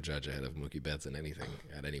has Aaron Judge ahead of Mookie Betts in anything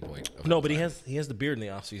at any point. No, but he has the beard in the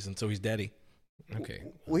offseason, so he's daddy. Okay.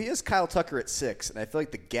 Well, he has Kyle Tucker at 6, and I feel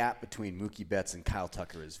like the gap between Mookie Betts and Kyle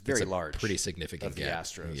Tucker is very large. Pretty significant gap.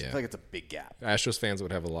 The Astros. Yeah. I feel like it's a big gap. Astros fans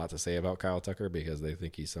would have a lot to say about Kyle Tucker because they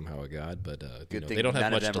think he's somehow a god, but they don't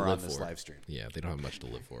have much to live for. This live stream. Yeah, they don't have much to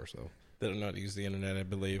live for. So they don't know how to use the internet, I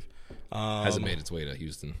believe. Hasn't made its way to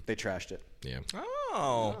Houston. They trashed it. Yeah.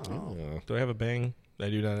 Oh. Do I have a bang I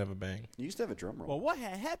do not have a bang. You used to have a drum roll. Well, what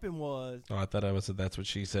had happened was Oh, I thought I was. That's what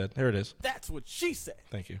she said. Here it is. that's what she said.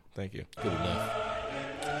 Thank you. Good enough.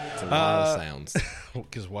 It's a lot of sounds.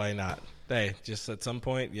 Because why not? Hey, just at some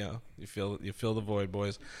point, you fill the void,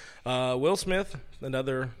 boys. Will Smith,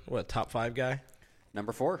 another top 5 guy.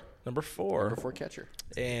 Number 4. Number 4. Number 4 catcher.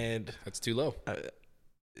 And That's too low.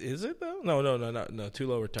 is it though? No. Too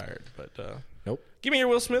low, retired. But Nope. give me your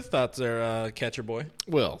Will Smith thoughts there, catcher boy.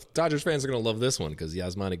 Well, Dodgers fans are going to love this one because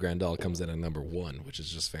Yasmani Grandal comes in at number 1, which is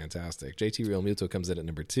just fantastic. JT Realmuto comes in at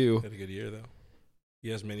number 2. Had a good year though. He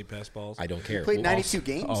has many pass balls. I don't care. He played 92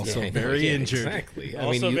 games. Also Yeah, very injured. Exactly.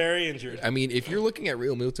 Very injured. I mean, if you're looking at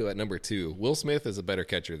Realmuto at number 2, Will Smith is a better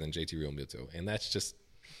catcher than JT Realmuto, and that's just.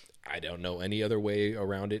 I don't know any other way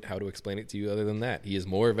around it, how to explain it to you other than that. He is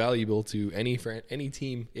more valuable to any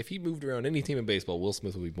team. If he moved around any team in baseball, Will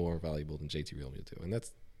Smith would be more valuable than JT Realmuto. And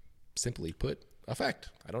that's simply put a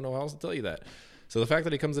fact. I don't know how else to tell you that. So the fact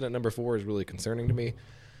that he comes in at number 4 is really concerning to me.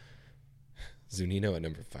 Zunino at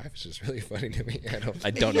number 5 is just really funny to me.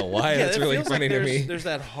 I don't know why it's really funny to me. There's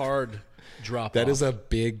that hard drop. That is a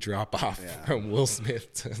big drop off from Will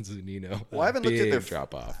Smith to Zunino. Well, I haven't looked at their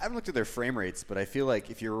drop off. I haven't looked at their frame rates, but I feel like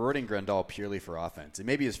if you're rewarding Grandal purely for offense, and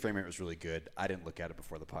maybe his frame rate was really good. I didn't look at it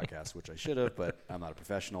before the podcast, which I should have, but I'm not a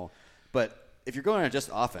professional. But if you're going on just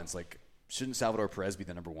offense, like shouldn't Salvador Perez be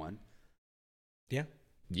the number 1? Yeah.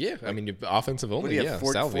 Yeah, I mean, offensive only. What do you have,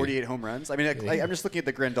 Salvi. 48 home runs? I mean, I'm just looking at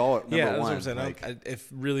the Grandal at number 1. That's what I'm saying. It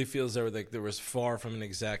really feels there was far from an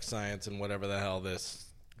exact science and whatever the hell this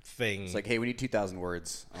thing. It's like, hey, we need 2,000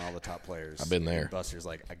 words on all the top players. I've been there. And Buster's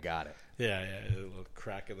like, I got it. Yeah, a little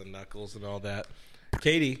crack of the knuckles and all that.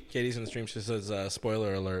 Katie's in the stream. She says,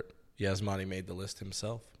 spoiler alert, Yasmani made the list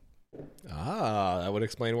himself. That would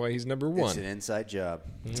explain why he's number 1. It's an inside job.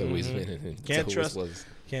 It's always been. Can't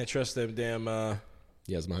trust them damn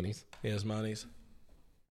Yasmani's.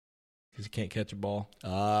 Because you can't catch a ball.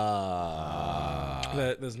 Ah.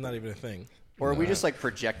 That's not even a thing. Or are we just like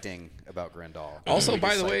projecting about Grandal? Also,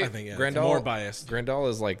 by the way, I think, Grandal, it's more biased. Grandal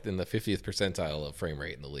is like in the 50th percentile of frame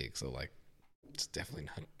rate in the league. So, like, it's definitely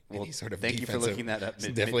not any sort of thank defensive. you for looking that up. It's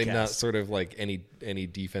definitely not sort of like any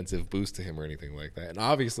defensive boost to him or anything like that. And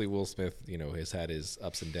obviously, Will Smith, has had his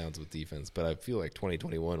ups and downs with defense. But I feel like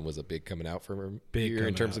 2021 was a big coming out for him here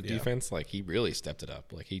in terms of defense. Like, he really stepped it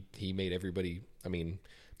up. Like, he made everybody. I mean,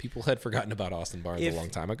 people had forgotten about Austin Barnes a long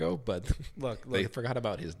time ago, but look, they forgot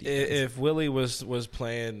about his defense. If Willie was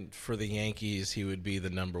playing for the Yankees, he would be the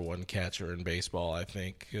number 1 catcher in baseball, I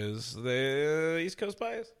think, because the East Coast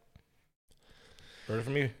bias. Heard it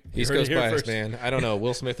from you. East Coast bias, man. I don't know.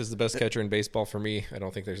 Will Smith is the best catcher in baseball for me. I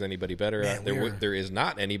don't think there's anybody better. Man, there is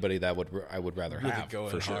not anybody that I would rather really have. Going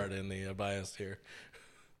for sure. hard in the bias here.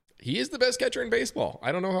 He is the best catcher in baseball.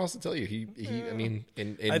 I don't know how else to tell you. I mean,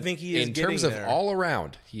 I think he is in terms of all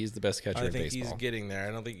around, he is the best catcher in baseball. I think he's getting there.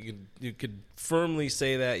 I don't think you could firmly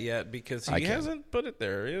say that yet because he hasn't put it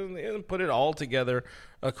there. He hasn't put it all together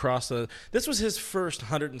across the. This was his first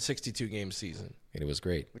 162 game season, and it was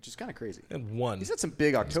great, which is kind of crazy. And won. He's had some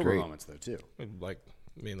big October moments though too. Like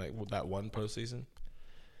that one postseason.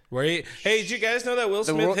 Hey, did you guys know that Will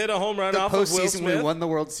Smith hit a home run off of Will Smith? The postseason we won the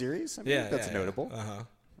World Series. I mean, that's notable. Uh-huh.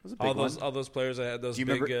 All those players that had those do you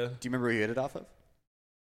big. Remember, do you remember who he hit it off of?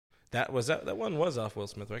 That one was off Will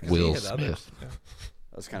Smith, right? Will Smith. Yeah.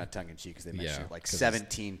 That was kind of tongue in cheek because they mentioned it like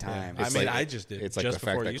 17 times. Yeah. I mean, I just did. It's like just the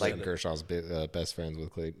fact that Clayton Kershaw's best friends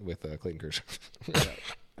with Clayton Kershaw.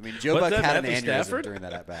 I mean, Joe Buck had an aneurysm during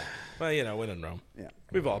that at bat. Well, win in Rome. Yeah,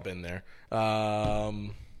 we've all been there.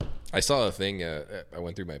 I saw a thing. I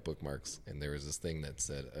went through my bookmarks, and there was this thing that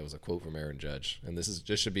said it was a quote from Aaron Judge, and this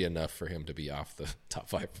should be enough for him to be off the top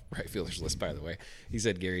 5 right fielders list. By the way, he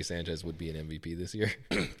said Gary Sanchez would be an MVP this year.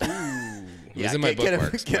 It was in my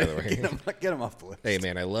bookmarks, by the way. Get him off the list. Hey,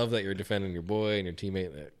 man, I love that you're defending your boy and your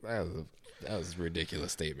teammate. That was a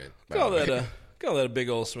ridiculous statement. Call that a big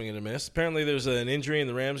old swing and a miss. Apparently, there's an injury in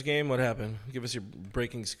the Rams game. What happened? Give us your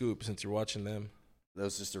breaking scoop since you're watching them. That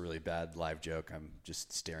was just a really bad live joke. I'm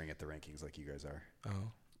just staring at the rankings like you guys are.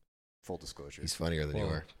 Oh. Full disclosure. He's funnier than you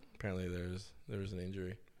are. Apparently there was an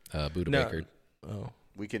injury. Buda Baker. Oh.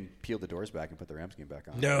 We can peel the doors back and put the Rams game back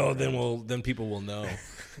on. No, then people will know.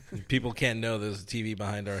 People can't know there's a TV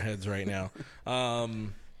behind our heads right now.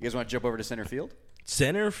 You guys want to jump over to center field?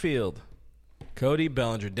 Center field. Cody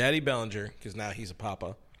Bellinger. Daddy Bellinger, because now he's a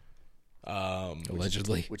papa.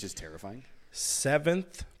 Allegedly. Which is terrifying.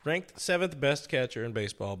 Ranked seventh best catcher in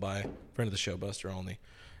baseball by friend of the show, Buster Olney.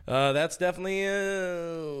 That's definitely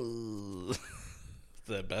the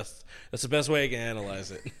best. That's the best way I can analyze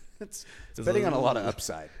it. It's betting on a lot of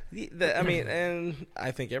upside. I mean, and I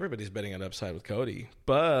think everybody's betting on upside with Cody,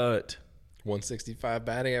 but 165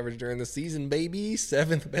 batting average during the season, baby.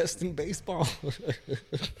 7th best in baseball.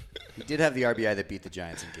 He did have the RBI that beat the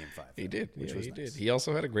Giants in Game 5. He did. Which was he nice. did. He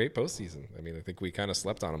also had a great postseason. I mean, I think we kind of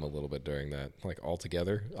slept on him a little bit during that, like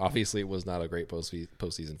altogether. Obviously, it was not a great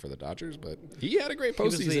postseason for the Dodgers, but he had a great He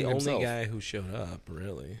was postseason the himself, only guy who showed up,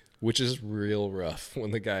 really. which is real rough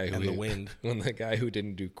when the guy And the wind. when the guy who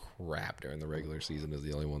didn't do crap during the regular season is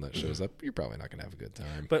the only one that shows up. You're probably not going to have a good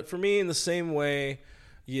time. But for me, in the same way,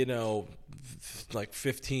 like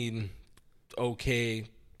 15 okay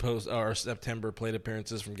post or September plate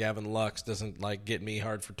appearances from Gavin Lux doesn't like get me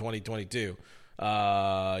hard for 2022.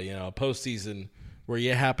 Postseason where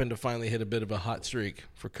you happen to finally hit a bit of a hot streak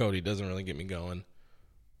for Cody doesn't really get me going.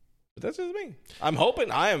 But that's just me.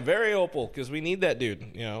 I am very hopeful because we need that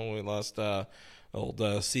dude. We lost old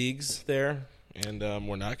Siegs there, and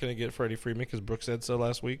we're not going to get Freddie Freeman because Brooks said so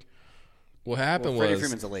last week. What happened Freddie was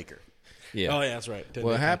Freeman's a Laker. yeah. Oh, yeah, that's right.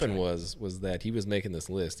 What happened was that he was making this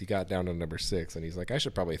list. He got down to number 6, and he's like, I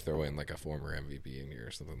should probably throw in like a former MVP in here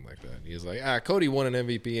or something like that. And he's like, Cody won an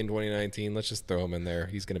MVP in 2019. Let's just throw him in there.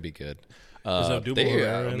 He's going to be good.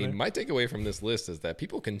 My takeaway from this list is that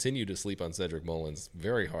people continue to sleep on Cedric Mullins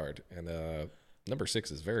very hard, and number 6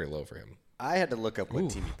 is very low for him. I had to look up what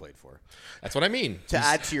team he played for. That's what I mean. To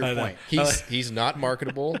add to your point. He's not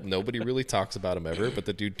marketable. Nobody really talks about him ever, but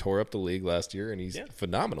the dude tore up the league last year, and he's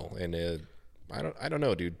phenomenal. And I don't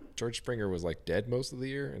know, dude. George Springer was like dead most of the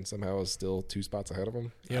year, and somehow is still 2 spots ahead of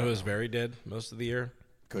him. He was very dead most of the year.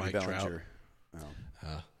 Cody Mike Bellinger.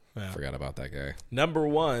 Trout. Forgot about that guy. Number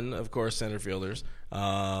 1, of course, center fielders.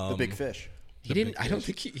 The big fish. He didn't. I don't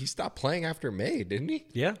think he stopped playing after May, didn't he?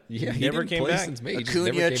 Yeah, Yeah, he never didn't came play back. since May. He just never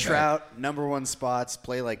Acuna, came Trout, number 1 spots,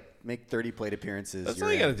 make 30 plate appearances. That's You're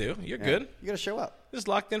all you in. got to do. You're Yeah. good. You got to show up. Just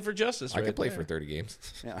locked in for justice. I right could play there. for 30 games.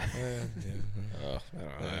 Yeah. I don't know.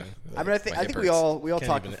 I mean, I think we all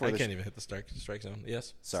talked before I this. can't even hit the strike zone.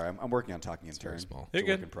 Yes. Sorry, I'm working on talking in turn. small. You're It's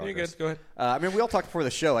a work good. in progress. You're good. Go ahead. I mean, we all talked before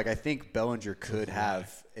the show. Like, I think Bellinger could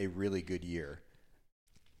have a really good year,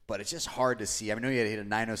 but it's just hard to see. I know he had hit a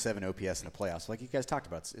 907 OPS in the playoffs. Like you guys talked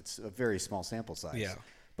about, it's a very small sample size. Yeah.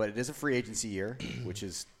 But it is a free agency year, which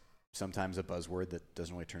is sometimes a buzzword that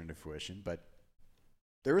doesn't really turn into fruition. But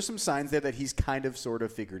there were some signs there that he's kind of sort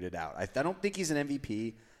of figured it out. I don't think he's an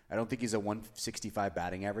MVP. I don't think he's a 165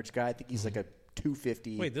 batting average guy. I think he's like a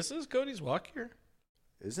 250. Wait, this is Cody's walk year?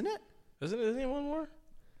 Isn't it? Isn't he one more?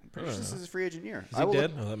 I'm pretty sure this is his free agent year. Is he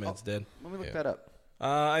dead? Oh, that man's dead. Let me look that up.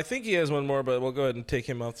 I think he has one more, but we'll go ahead and take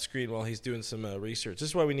him off the screen while he's doing some research. This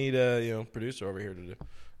is why we need a producer over here to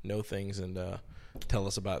know things and tell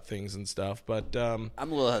us about things and stuff. But I'm a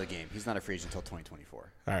little ahead of the game. He's not a free agent until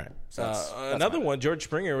 2024. all right. So that's another fine. one, George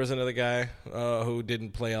Springer was another guy who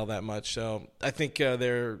didn't play all that much. So I think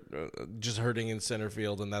they're just hurting in center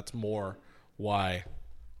field, and that's more why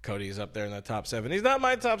Cody's up there in that top 7. He's not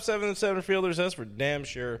my top 7 center fielders, that's for damn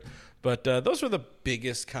sure. But those were the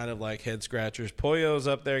biggest kind of like head scratchers. Pollo's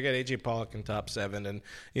up there. Got A.J. Pollock in top 7. And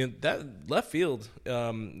that left field,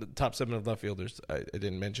 the top 7 of left fielders, I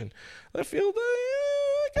didn't mention. Left field,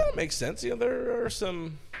 kind of makes sense. There are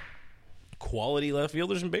some quality left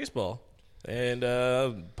fielders in baseball. And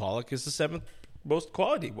Pollock is the 7th most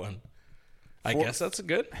quality one. I guess that's a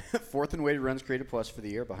good. 4th in weighted runs created plus for the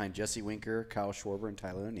year behind Jesse Winker, Kyle Schwarber, and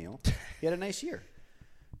Tyler O'Neill. He had a nice year.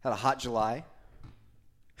 Had a hot July.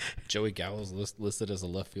 Joey Gallo's listed as a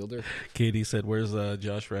left fielder. Katie said, "Where's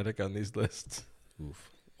Josh Reddick on these lists?" Oof.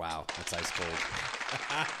 Wow, that's ice cold.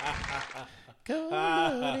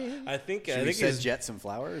 I think Should we send Jet some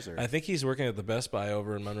flowers? Or? I think he's working at the Best Buy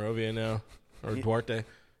over in Monrovia now, or Duarte.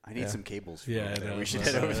 I need some cables. From Yeah, over I there. know. We should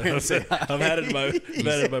head over there and say hi. I've had it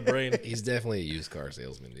in my brain. He's definitely a used car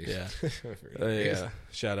salesman, dude. Yeah. Yeah.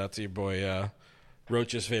 Shout out to your boy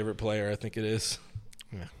Roach's favorite player. I think it is.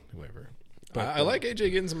 Yeah, whoever. But I like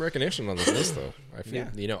AJ getting some recognition on this list, though. I feel,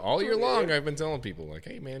 all year long, I've been telling people, like,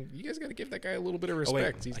 hey, man, you guys got to give that guy a little bit of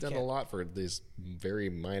respect. He's done a lot for this very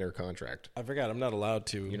minor contract. I forgot. I'm not allowed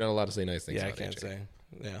to. You're not allowed to say nice things Yeah, I about can't AJ. say.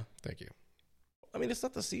 Yeah. Thank you. I mean, it's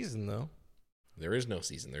not the season though. There is no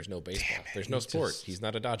season. There's no baseball. There's no sport. He's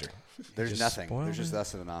not a Dodger. There's Just nothing. spoiled There's just it.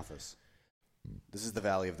 us in an office. This is the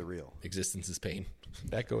valley of the real. Existence is pain.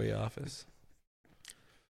 Echoey office.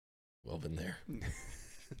 Well, been there.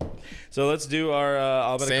 So let's do our.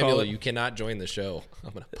 I'm gonna Samuel, call it. you cannot join the show.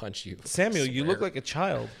 I'm going to punch you. Samuel, you look Swear. like a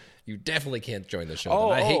child. You definitely can't join the show. Oh,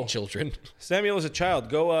 I oh. hate children. Samuel is a child.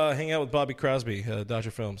 Go hang out with Bobby Crosby,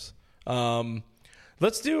 Dodger Films.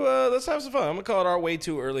 Let's have some fun. I'm gonna call it our way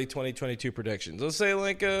too early 2022 predictions. Let's say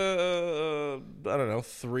like I don't know,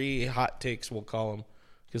 3 hot takes. We'll call them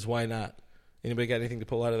because why not? Anybody got anything to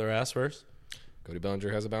pull out of their ass first? Cody Bellinger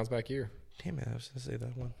has a bounce back year. Damn it, I was going to say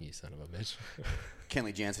that one. You son of a bitch.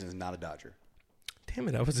 Kenley Jansen is not a Dodger. Damn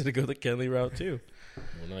it, I was going to go the Kenley route too.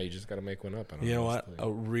 Well, no, you just got to make one up. I don't You know what? A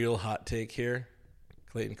real hot take here.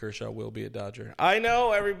 Clayton Kershaw will be a Dodger. I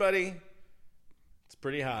know, everybody. It's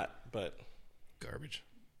pretty hot, but Garbage.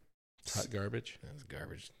 it's hot garbage. That's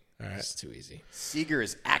garbage. All right. It's too easy. Seager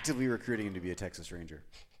is actively recruiting him to be a Texas Ranger.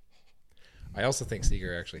 I also think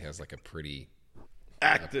Seager actually has like a pretty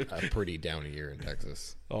Active. a pretty down year in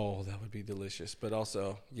Texas. Oh, that would be delicious. But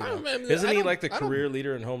also, I don't- I mean, isn't I he don't- like the I don't- career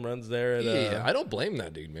leader in home runs there? At, Yeah, I don't blame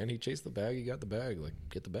that dude, man. He chased the bag. He got the bag. Like,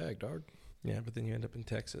 get the bag, dog. yeah, but then you end up in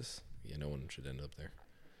Texas. Yeah, no one should end up there.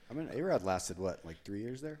 I mean, A-Rod lasted, what, like 3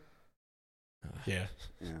 years there? Yeah.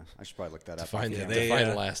 Yeah, I should probably look that up. Define, Yeah,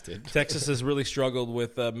 define lasted. Texas has really struggled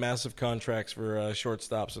with massive contracts for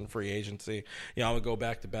shortstops and free agency. Yeah, I'm going to go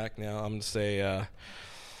back to back now. I'm going to say I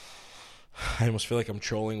almost feel like I'm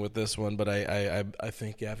trolling with this one, but I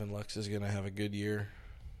think Gavin Lux is going to have a good year.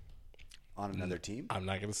 On another team? I'm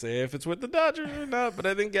not going to say if it's with the Dodgers or not, but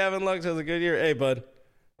I think Gavin Lux has a good year. Hey, bud,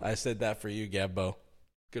 I said that for you, Gabbo.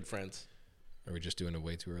 Good friends. Are we just doing a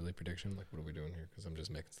way too early prediction? Like, what are we doing here? Because I'm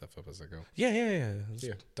just making stuff up as I go. Yeah.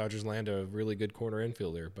 Yeah, Dodgers land a really good corner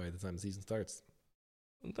infielder by the time the season starts.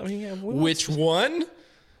 I mean, yeah, Which one?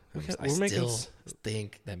 I we're making still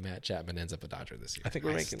think that Matt Chapman ends up a Dodger this year. I think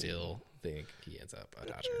we're making- still think he ends up a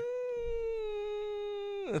Dodger.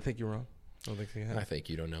 I think you're wrong. I don't think you have. I think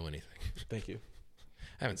you don't know anything. Thank you.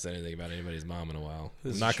 I haven't said anything about anybody's mom in a while.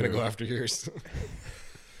 This I'm is not going to true. go after yours.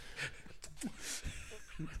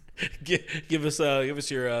 Give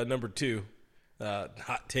us your number 2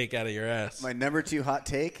 hot take out of your ass. My number 2 hot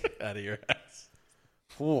take? Out of your ass.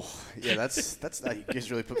 Oh, yeah, that's you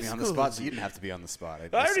guys really put me on the spot, so you didn't have to be on the spot.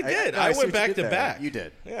 I already did. I see went what you back did to there. back. You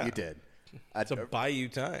did. Yeah. You did. To buy you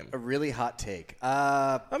time. A really hot take.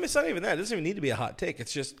 I mean, it's not even that. It doesn't even need to be a hot take.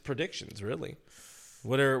 It's just predictions, really.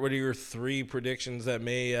 What are your 3 predictions that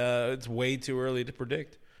may? It's way too early to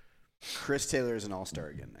predict. Chris Taylor is an all-star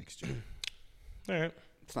again next year. All right.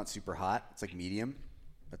 It's not super hot. It's like medium.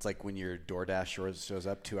 It's like when your DoorDash shows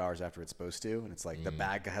up 2 hours after it's supposed to, and it's like the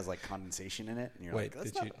bag has like condensation in it, and you're Wait, like,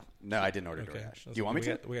 "That's did not." you- No, I didn't order Okay. DoorDash. Do you want me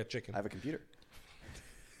to? We got chicken. I have a computer.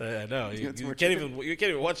 I know. You want some more can't chicken?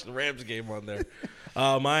 even watch the Rams game on there.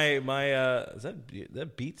 My is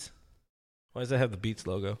that Beats? Why does that have the Beats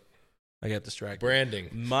logo? I got distracted. Branding.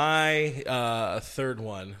 My third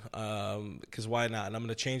one, because why not? And I'm going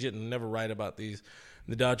to change it and never write about these.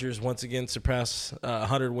 The Dodgers once again surpass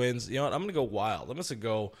 100 wins. You know what? I'm going to go wild. I'm going to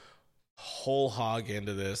go whole hog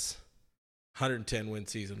into this 110 win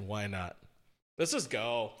season. Why not? Let's just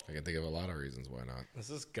go. I can think of a lot of reasons why not. Let's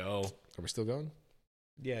just go. Are we still going?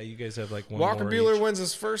 Yeah, you guys have like one Walker more Buehler each. wins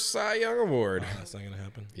his first Cy Young Award. Oh, that's not going to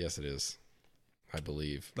happen. Yes, it is. I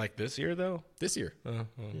believe. Like this year, though? This year. That's not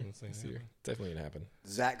This gonna year. Definitely going to happen.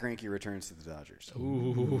 Zach Greinke returns to the Dodgers.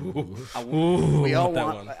 Ooh. We all that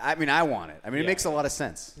want. one. I mean, I want it. I mean, Yeah. it makes a lot of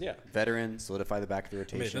sense. Yeah. Veteran, solidify the back of the I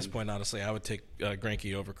rotation. mean, at this point, honestly, I would take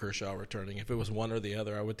Greinke over Kershaw returning. If it was one or the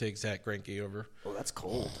other, I would take Zach Greinke over. Oh, that's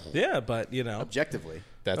cold. Yeah, but, you know. Objectively.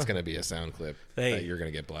 That's going to be a sound clip Hey. that you're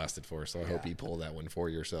going to get blasted for. So I hope you pull that one for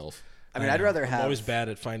yourself. I mean, I'd rather I'm have. always bad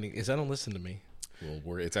at finding. I don't listen to me.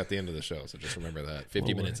 Well, it's at the end of the show, so just remember that.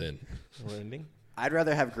 50 minutes in. We're ending. I'd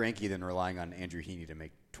rather have Greinke than relying on Andrew Heaney to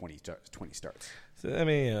make 20 starts. So, I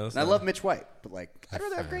mean, And I love Mitch White, but like, I'd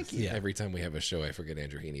rather have Greinke. Yeah. Every time we have a show, I forget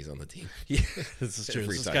Andrew Heaney's on the team. Yeah, this is true.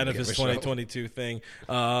 Every This is time kind we of have his a show. 2022 thing.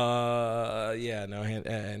 Yeah, no,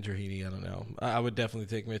 Andrew Heaney, I don't know. I would definitely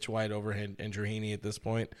take Mitch White over Andrew Heaney at this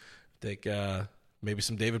point. Take maybe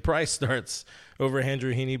some David Price starts over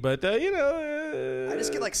Andrew Heaney, but you know, I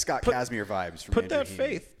just get like Scott Kazmir vibes from put Andrew that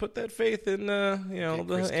Heaney. Put that faith in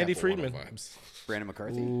Chris the Andy Capuano Friedman. vibes. Brandon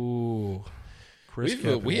McCarthy. Ooh, Chris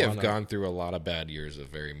We have Capuano. gone through a lot of bad years of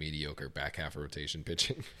very mediocre back half rotation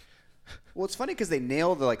pitching. Well, it's funny because they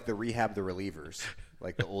nail the rehab the relievers,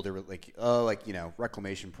 like the older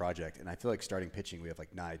reclamation project, and I feel like starting pitching we have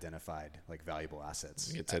like not identified like valuable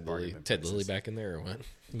assets. Get at Ted bargain Lilly, bin Ted Lilly prices. back in there or what?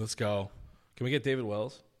 Let's go. Can we get David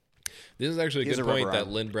Wells? This is actually a He's good a rubber point that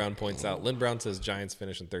arm. Lynn Brown points out. Lynn Brown says Giants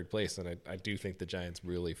finish in third place, and I do think the Giants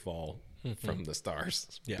really fall from the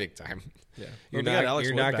stars Yeah. big time. Yeah, You're Well, they got Alex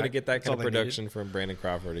not Wood going to back. get that That's kind all of they needed. production from Brandon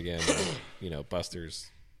Crawford again.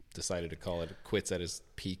 Buster's decided to call it quits at his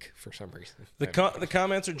peak for some reason. The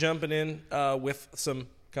comments are jumping in with some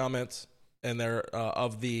comments, and they're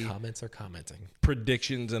of the Comments are commenting.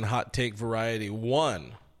 predictions and hot take variety.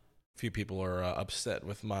 One, a few people are upset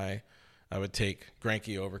with my I would take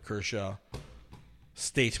Greinke over Kershaw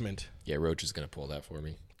statement. Yeah, Roach is going to pull that for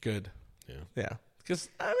me. Good. Yeah. Yeah. Because,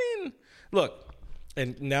 I mean, look,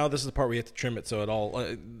 And now this is the part where you have to trim it so it all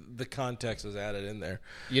the context is added in there.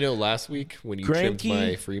 Last week when you trimmed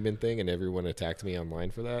my Freeman thing and everyone attacked me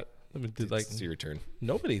online for that, it's your turn.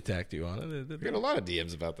 Nobody attacked you on it. I got a lot of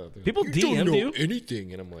DMs about that. People you DM'd don't know you?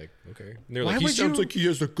 anything, and I'm like, okay. And they're like, he sounds like he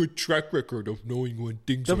has a good track record of knowing when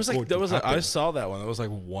things are going to happen. I saw that one. That was like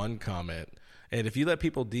one comment. And if you let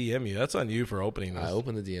people DM you, that's on you for opening this. I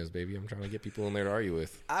open the DMs, baby. I'm trying to get people in there to argue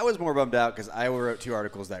with. I was more bummed out because I wrote 2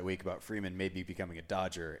 articles that week about Freeman maybe becoming a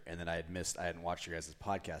Dodger, and then I hadn't watched your guys'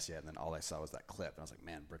 podcast yet, and then all I saw was that clip, and I was like,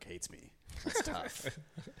 man, Brooke hates me. That's tough.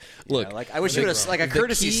 Look, I wish you would have like a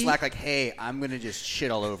courtesy slack, like, hey, I'm gonna just shit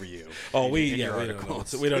all over you. Oh, we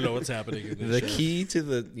don't know what's happening. In this the show. key to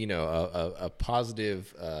the a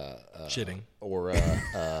positive shitting or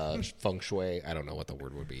feng shui, I don't know what the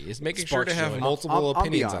word would be, is making sure to have joy. multiple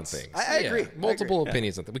opinions on Ambiance. things. I agree. Multiple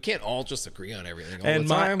opinions on things. We can't all just agree on everything all and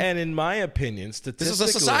the time. and in my opinion, statistically, this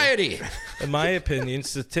is a society. In my opinion,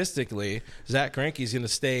 statistically, Zach Greinke's going to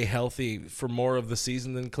stay healthy for more of the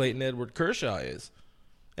season than Clayton Edward Kershaw is,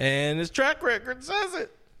 and his track record says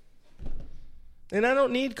it. And I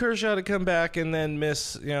don't need Kershaw to come back and then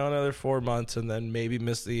miss, another 4 months and then maybe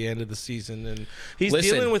miss the end of the season. And he's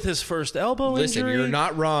dealing with his first elbow injury. Listen, you're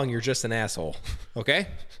not wrong. You're just an asshole. Okay?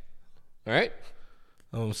 All right?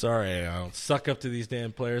 Oh, I'm sorry. I don't suck up to these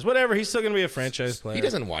damn players. Whatever. He's still going to be a franchise player. He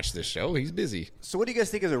doesn't watch this show. He's busy. So what do you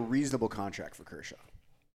guys think is a reasonable contract for Kershaw?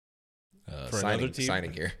 For another team?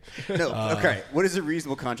 Signing here. No, okay. What is a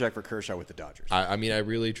reasonable contract for Kershaw with the Dodgers? I mean, I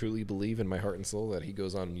really, truly believe in my heart and soul that he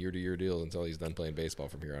goes on year-to-year deals until he's done playing baseball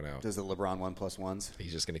from here on out. Does the LeBron 1+1s?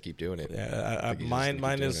 He's just going to keep doing it. Yeah,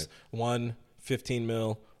 mine is 15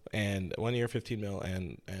 mil and 1 year, 15 mil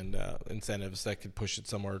and incentives that could push it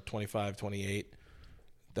somewhere 25, 28.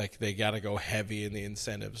 Like they got to go heavy in the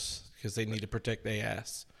incentives because they need to protect their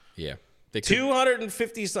ass. Yeah.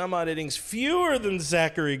 250 some odd innings, fewer than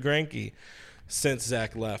Zachary Greinke since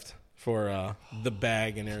Zach left for the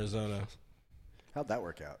bag in Arizona. How'd that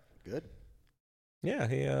work out? Good? Yeah,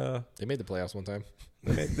 they made the playoffs one time.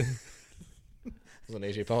 When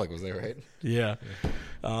AJ Pollock was there, right? Yeah.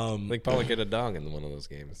 I think Pollock hit a dong in one of those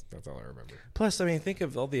games. That's all I remember. Plus, I mean, think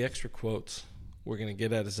of all the extra quotes we're going to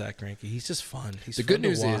get out of Zach Greinke. He's just fun. The good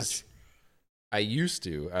news is I used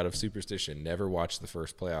to, out of superstition, never watch the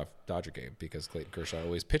first playoff Dodger game because Clayton Kershaw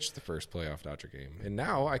always pitched the first playoff Dodger game. And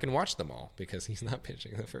now I can watch them all because he's not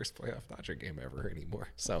pitching the first playoff Dodger game ever anymore.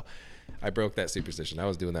 So I broke that superstition. I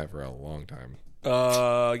was doing that for a long time.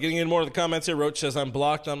 Getting in more of the comments here. Roach says, I'm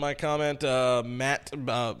blocked on my comment. Matt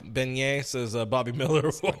Beignet says Bobby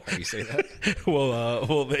Miller How do you say that?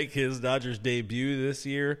 will make his Dodgers debut this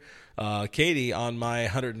year. Katie, on my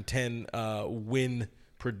 110 win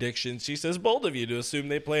prediction, she says, bold of you to assume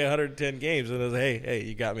they play 110 games. And I was, hey,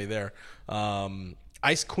 you got me there.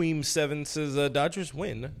 Ice Queen 7 says Dodgers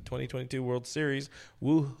win 2022 World Series.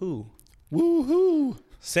 Woohoo. Woohoo.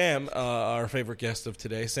 Sam, our favorite guest of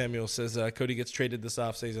today, Samuel says Cody gets traded this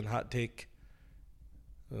offseason. Hot take.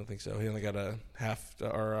 I don't think so. He only got a half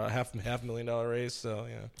 $500,000 raise. So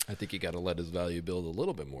yeah, I think you got to let his value build a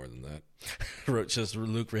little bit more than that. Roach says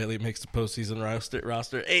Luke Raley makes the postseason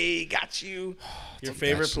roster. Hey, got you. Your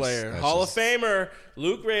favorite player, Hall of Famer,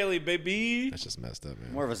 Luke Raley, baby. That's just messed up,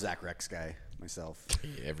 man. More of a Zach Rex guy myself.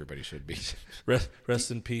 Yeah, everybody should be.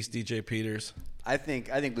 Rest in peace, DJ Peters. I think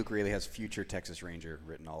Luke Raley has future Texas Ranger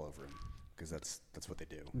written all over him. Because that's what they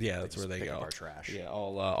do. Yeah, that's where they go. Our trash. Yeah,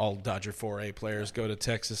 all Dodger 4A players go to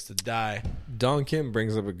Texas to die. Don Kim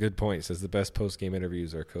brings up a good point. He says the best post-game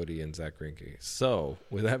interviews are Cody and Zach Greinke. So,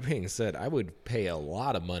 with that being said, I would pay a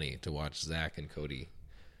lot of money to watch Zach and Cody.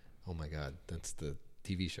 Oh my God, that's the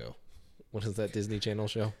TV show. What is that Disney Channel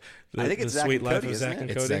show? I think it's the Zach Sweet and Life Cody, of Zach isn't and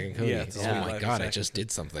it? Cody. It's Zach and Cody. Yeah, it's the oh Sweet my Life of God, Zach I and just did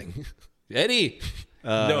something. Eddie.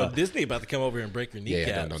 No, Disney about to come over here and break your kneecaps.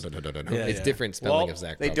 Yeah, no. Yeah, It's yeah. different spelling Well, of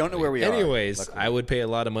Zach. They don't know probably. where we are. Anyways, luckily. I would pay a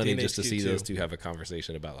lot of money TNHQ just to see too. those two have a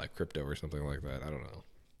conversation about like crypto or something like that. I don't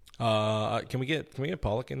know. Can we get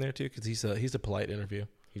Pollock in there too? Because he's a polite interview.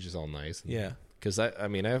 He's just all nice. Yeah. Because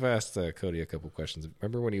I've asked Cody a couple questions.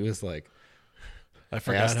 Remember when he was like, I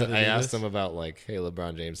forgot. I asked him about like, hey,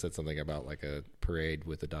 LeBron James said something about like a parade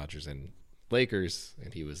with the Dodgers and Lakers,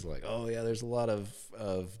 and he was like, oh yeah, there's a lot of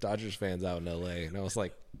Dodgers fans out in LA, and I was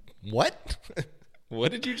like, what?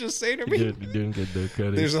 What did you just say to me? You're doing good there,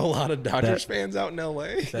 Cody. There's a lot of Dodgers fans out in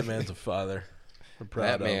LA. That man's a father. I'm proud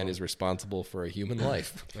That of man him. is responsible for a human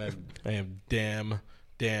life. I am damn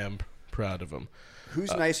proud of him.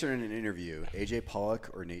 Who's nicer in an interview, AJ Pollock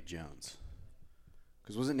or Nate Jones?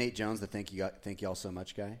 Because wasn't Nate Jones the thank y'all so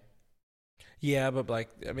much guy? Yeah, but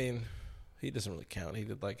he doesn't really count. He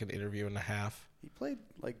did like an interview and a half. He played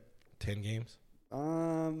like 10 games.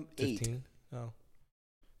 8. 15. Oh.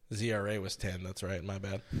 ZRA was 10. That's right. My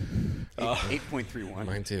bad. 8.31.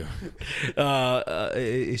 Mine too.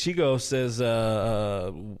 Ishigo says,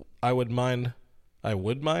 I would mind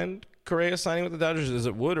Correa signing with the Dodgers. Is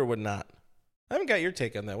it would or would not? I haven't got your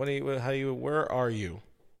take on that. Where are you,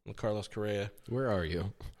 Carlos Correa? Where are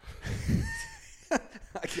you?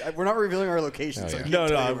 We're not revealing our location. So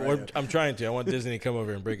No, I'm trying to. I want Disney to come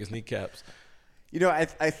over and break his kneecaps.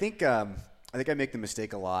 I think I make the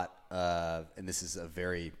mistake a lot, and this is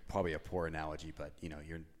probably a poor analogy, but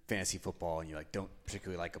you're in fantasy football and you don't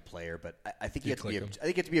particularly like a player, but I think you have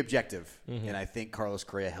to be objective, and I think Carlos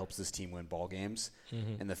Correa helps this team win ball games,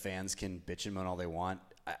 and the fans can bitch and moan all they want.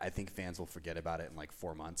 I think fans will forget about it in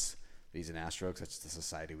 4 months. He's an Astro. That's the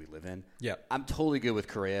society we live in. Yeah, I'm totally good with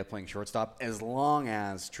Correa playing shortstop as long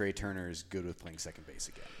as Trey Turner is good with playing second base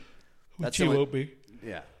again. That's he won't be.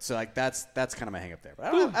 Yeah, so that's kind of my hang up there. But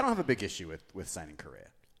I don't have a big issue with signing Correa.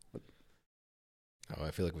 Oh,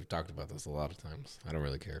 I feel like we've talked about this a lot of times. I don't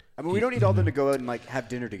really care. I mean, we don't need all of them to go out and have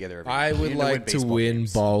dinner together every I night. would like to win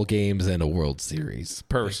games. ball games and a World Series,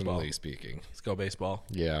 personally speaking. Let's go baseball.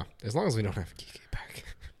 Yeah, as long as we don't have Kike back.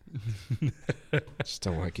 Just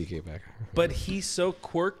don't want Kike back. But he's so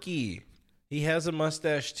quirky. He has a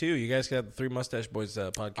mustache too. You guys got the Three Mustache Boys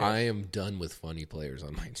podcast. I am done with funny players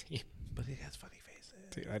on my team. But he has funny faces.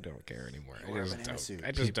 Dude, I don't care anymore.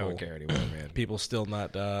 I just don't care anymore, man. People still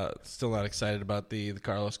not excited about the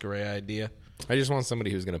Carlos Correa idea. I just want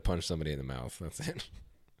somebody who's going to punch somebody in the mouth. That's it.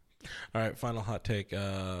 All right, final hot take.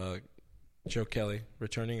 Joe Kelly,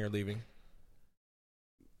 returning or leaving?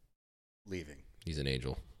 Leaving. He's an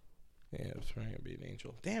angel. Yeah, it's probably going to be an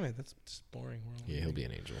angel. Damn it, that's just boring. Yeah, he'll be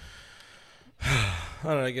an angel. I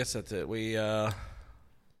don't know. I guess that's it. We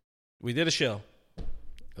did a show.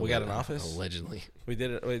 We got an office. Allegedly, we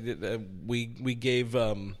did it. We gave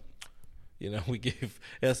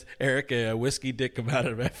Eric a whiskey dick amount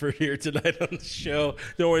of effort here tonight on the show.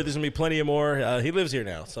 Don't worry, there's gonna be plenty more. He lives here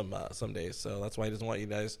now some days, so that's why he doesn't want you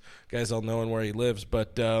guys all knowing where he lives.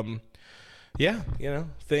 But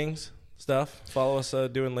things, stuff. Follow us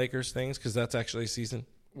doing Lakers things because that's actually season.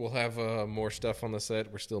 we'll have more stuff on the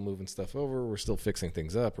set. We're still moving stuff over. We're still fixing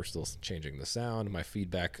things up. We're still changing the sound. My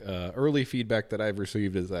feedback, early feedback that I've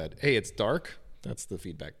received is that, hey, it's dark. That's the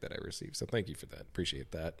feedback that I received. So thank you for that.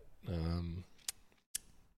 Appreciate that.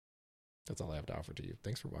 That's all I have to offer to you.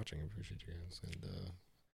 Thanks for watching. I appreciate you guys. And I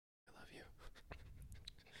love you.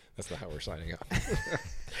 That's not how we're signing up.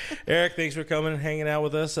 Eric, thanks for coming and hanging out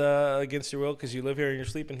with us against your will because you live here and you're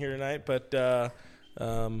sleeping here tonight. But,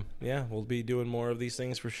 yeah, we'll be doing more of these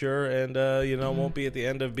things for sure. And, won't be at the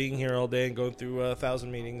end of being here all day and going through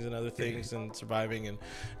 1,000 meetings and other things and surviving and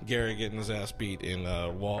Gary getting his ass beat in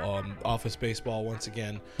office baseball once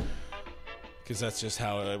again. Because that's just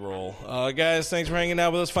how I roll. Guys, thanks for hanging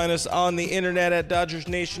out with us. Find us on the internet at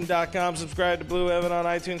DodgersNation.com. Subscribe to Blue Heaven on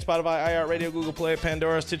iTunes, Spotify, iHeartRadio, Google Play,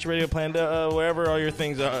 Pandora, Stitcher Radio, Panda, wherever all your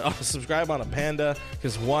things are. Subscribe on a Panda,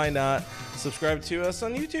 because why not? Subscribe to us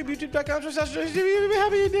on YouTube, youtube.com/DodgersNation. You'll be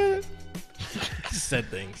happy you did it. Said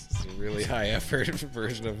things. It's a really high effort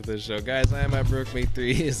version of this show. Guys, I am at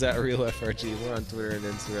BrookMe3. Is that real FRG? We're on Twitter and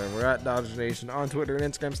Instagram. We're at Dodgers Nation on Twitter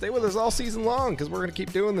and Instagram. Stay with us all season long because we're going to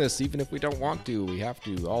keep doing this. Even if we don't want to, we have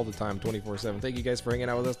to all the time, 24/7. Thank you guys for hanging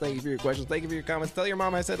out with us. Thank you for your questions. Thank you for your comments. Tell your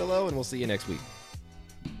mom I said hello, and we'll see you next week.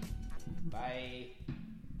 Bye.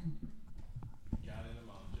 Got in a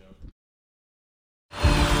mom joke.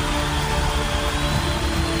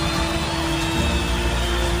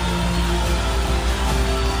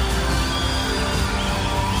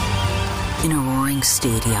 In a roaring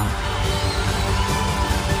stadium,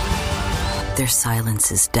 their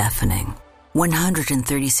silence is deafening.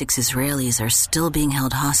 136 Israelis are still being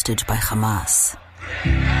held hostage by Hamas.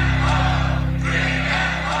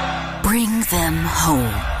 Bring them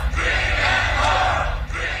home.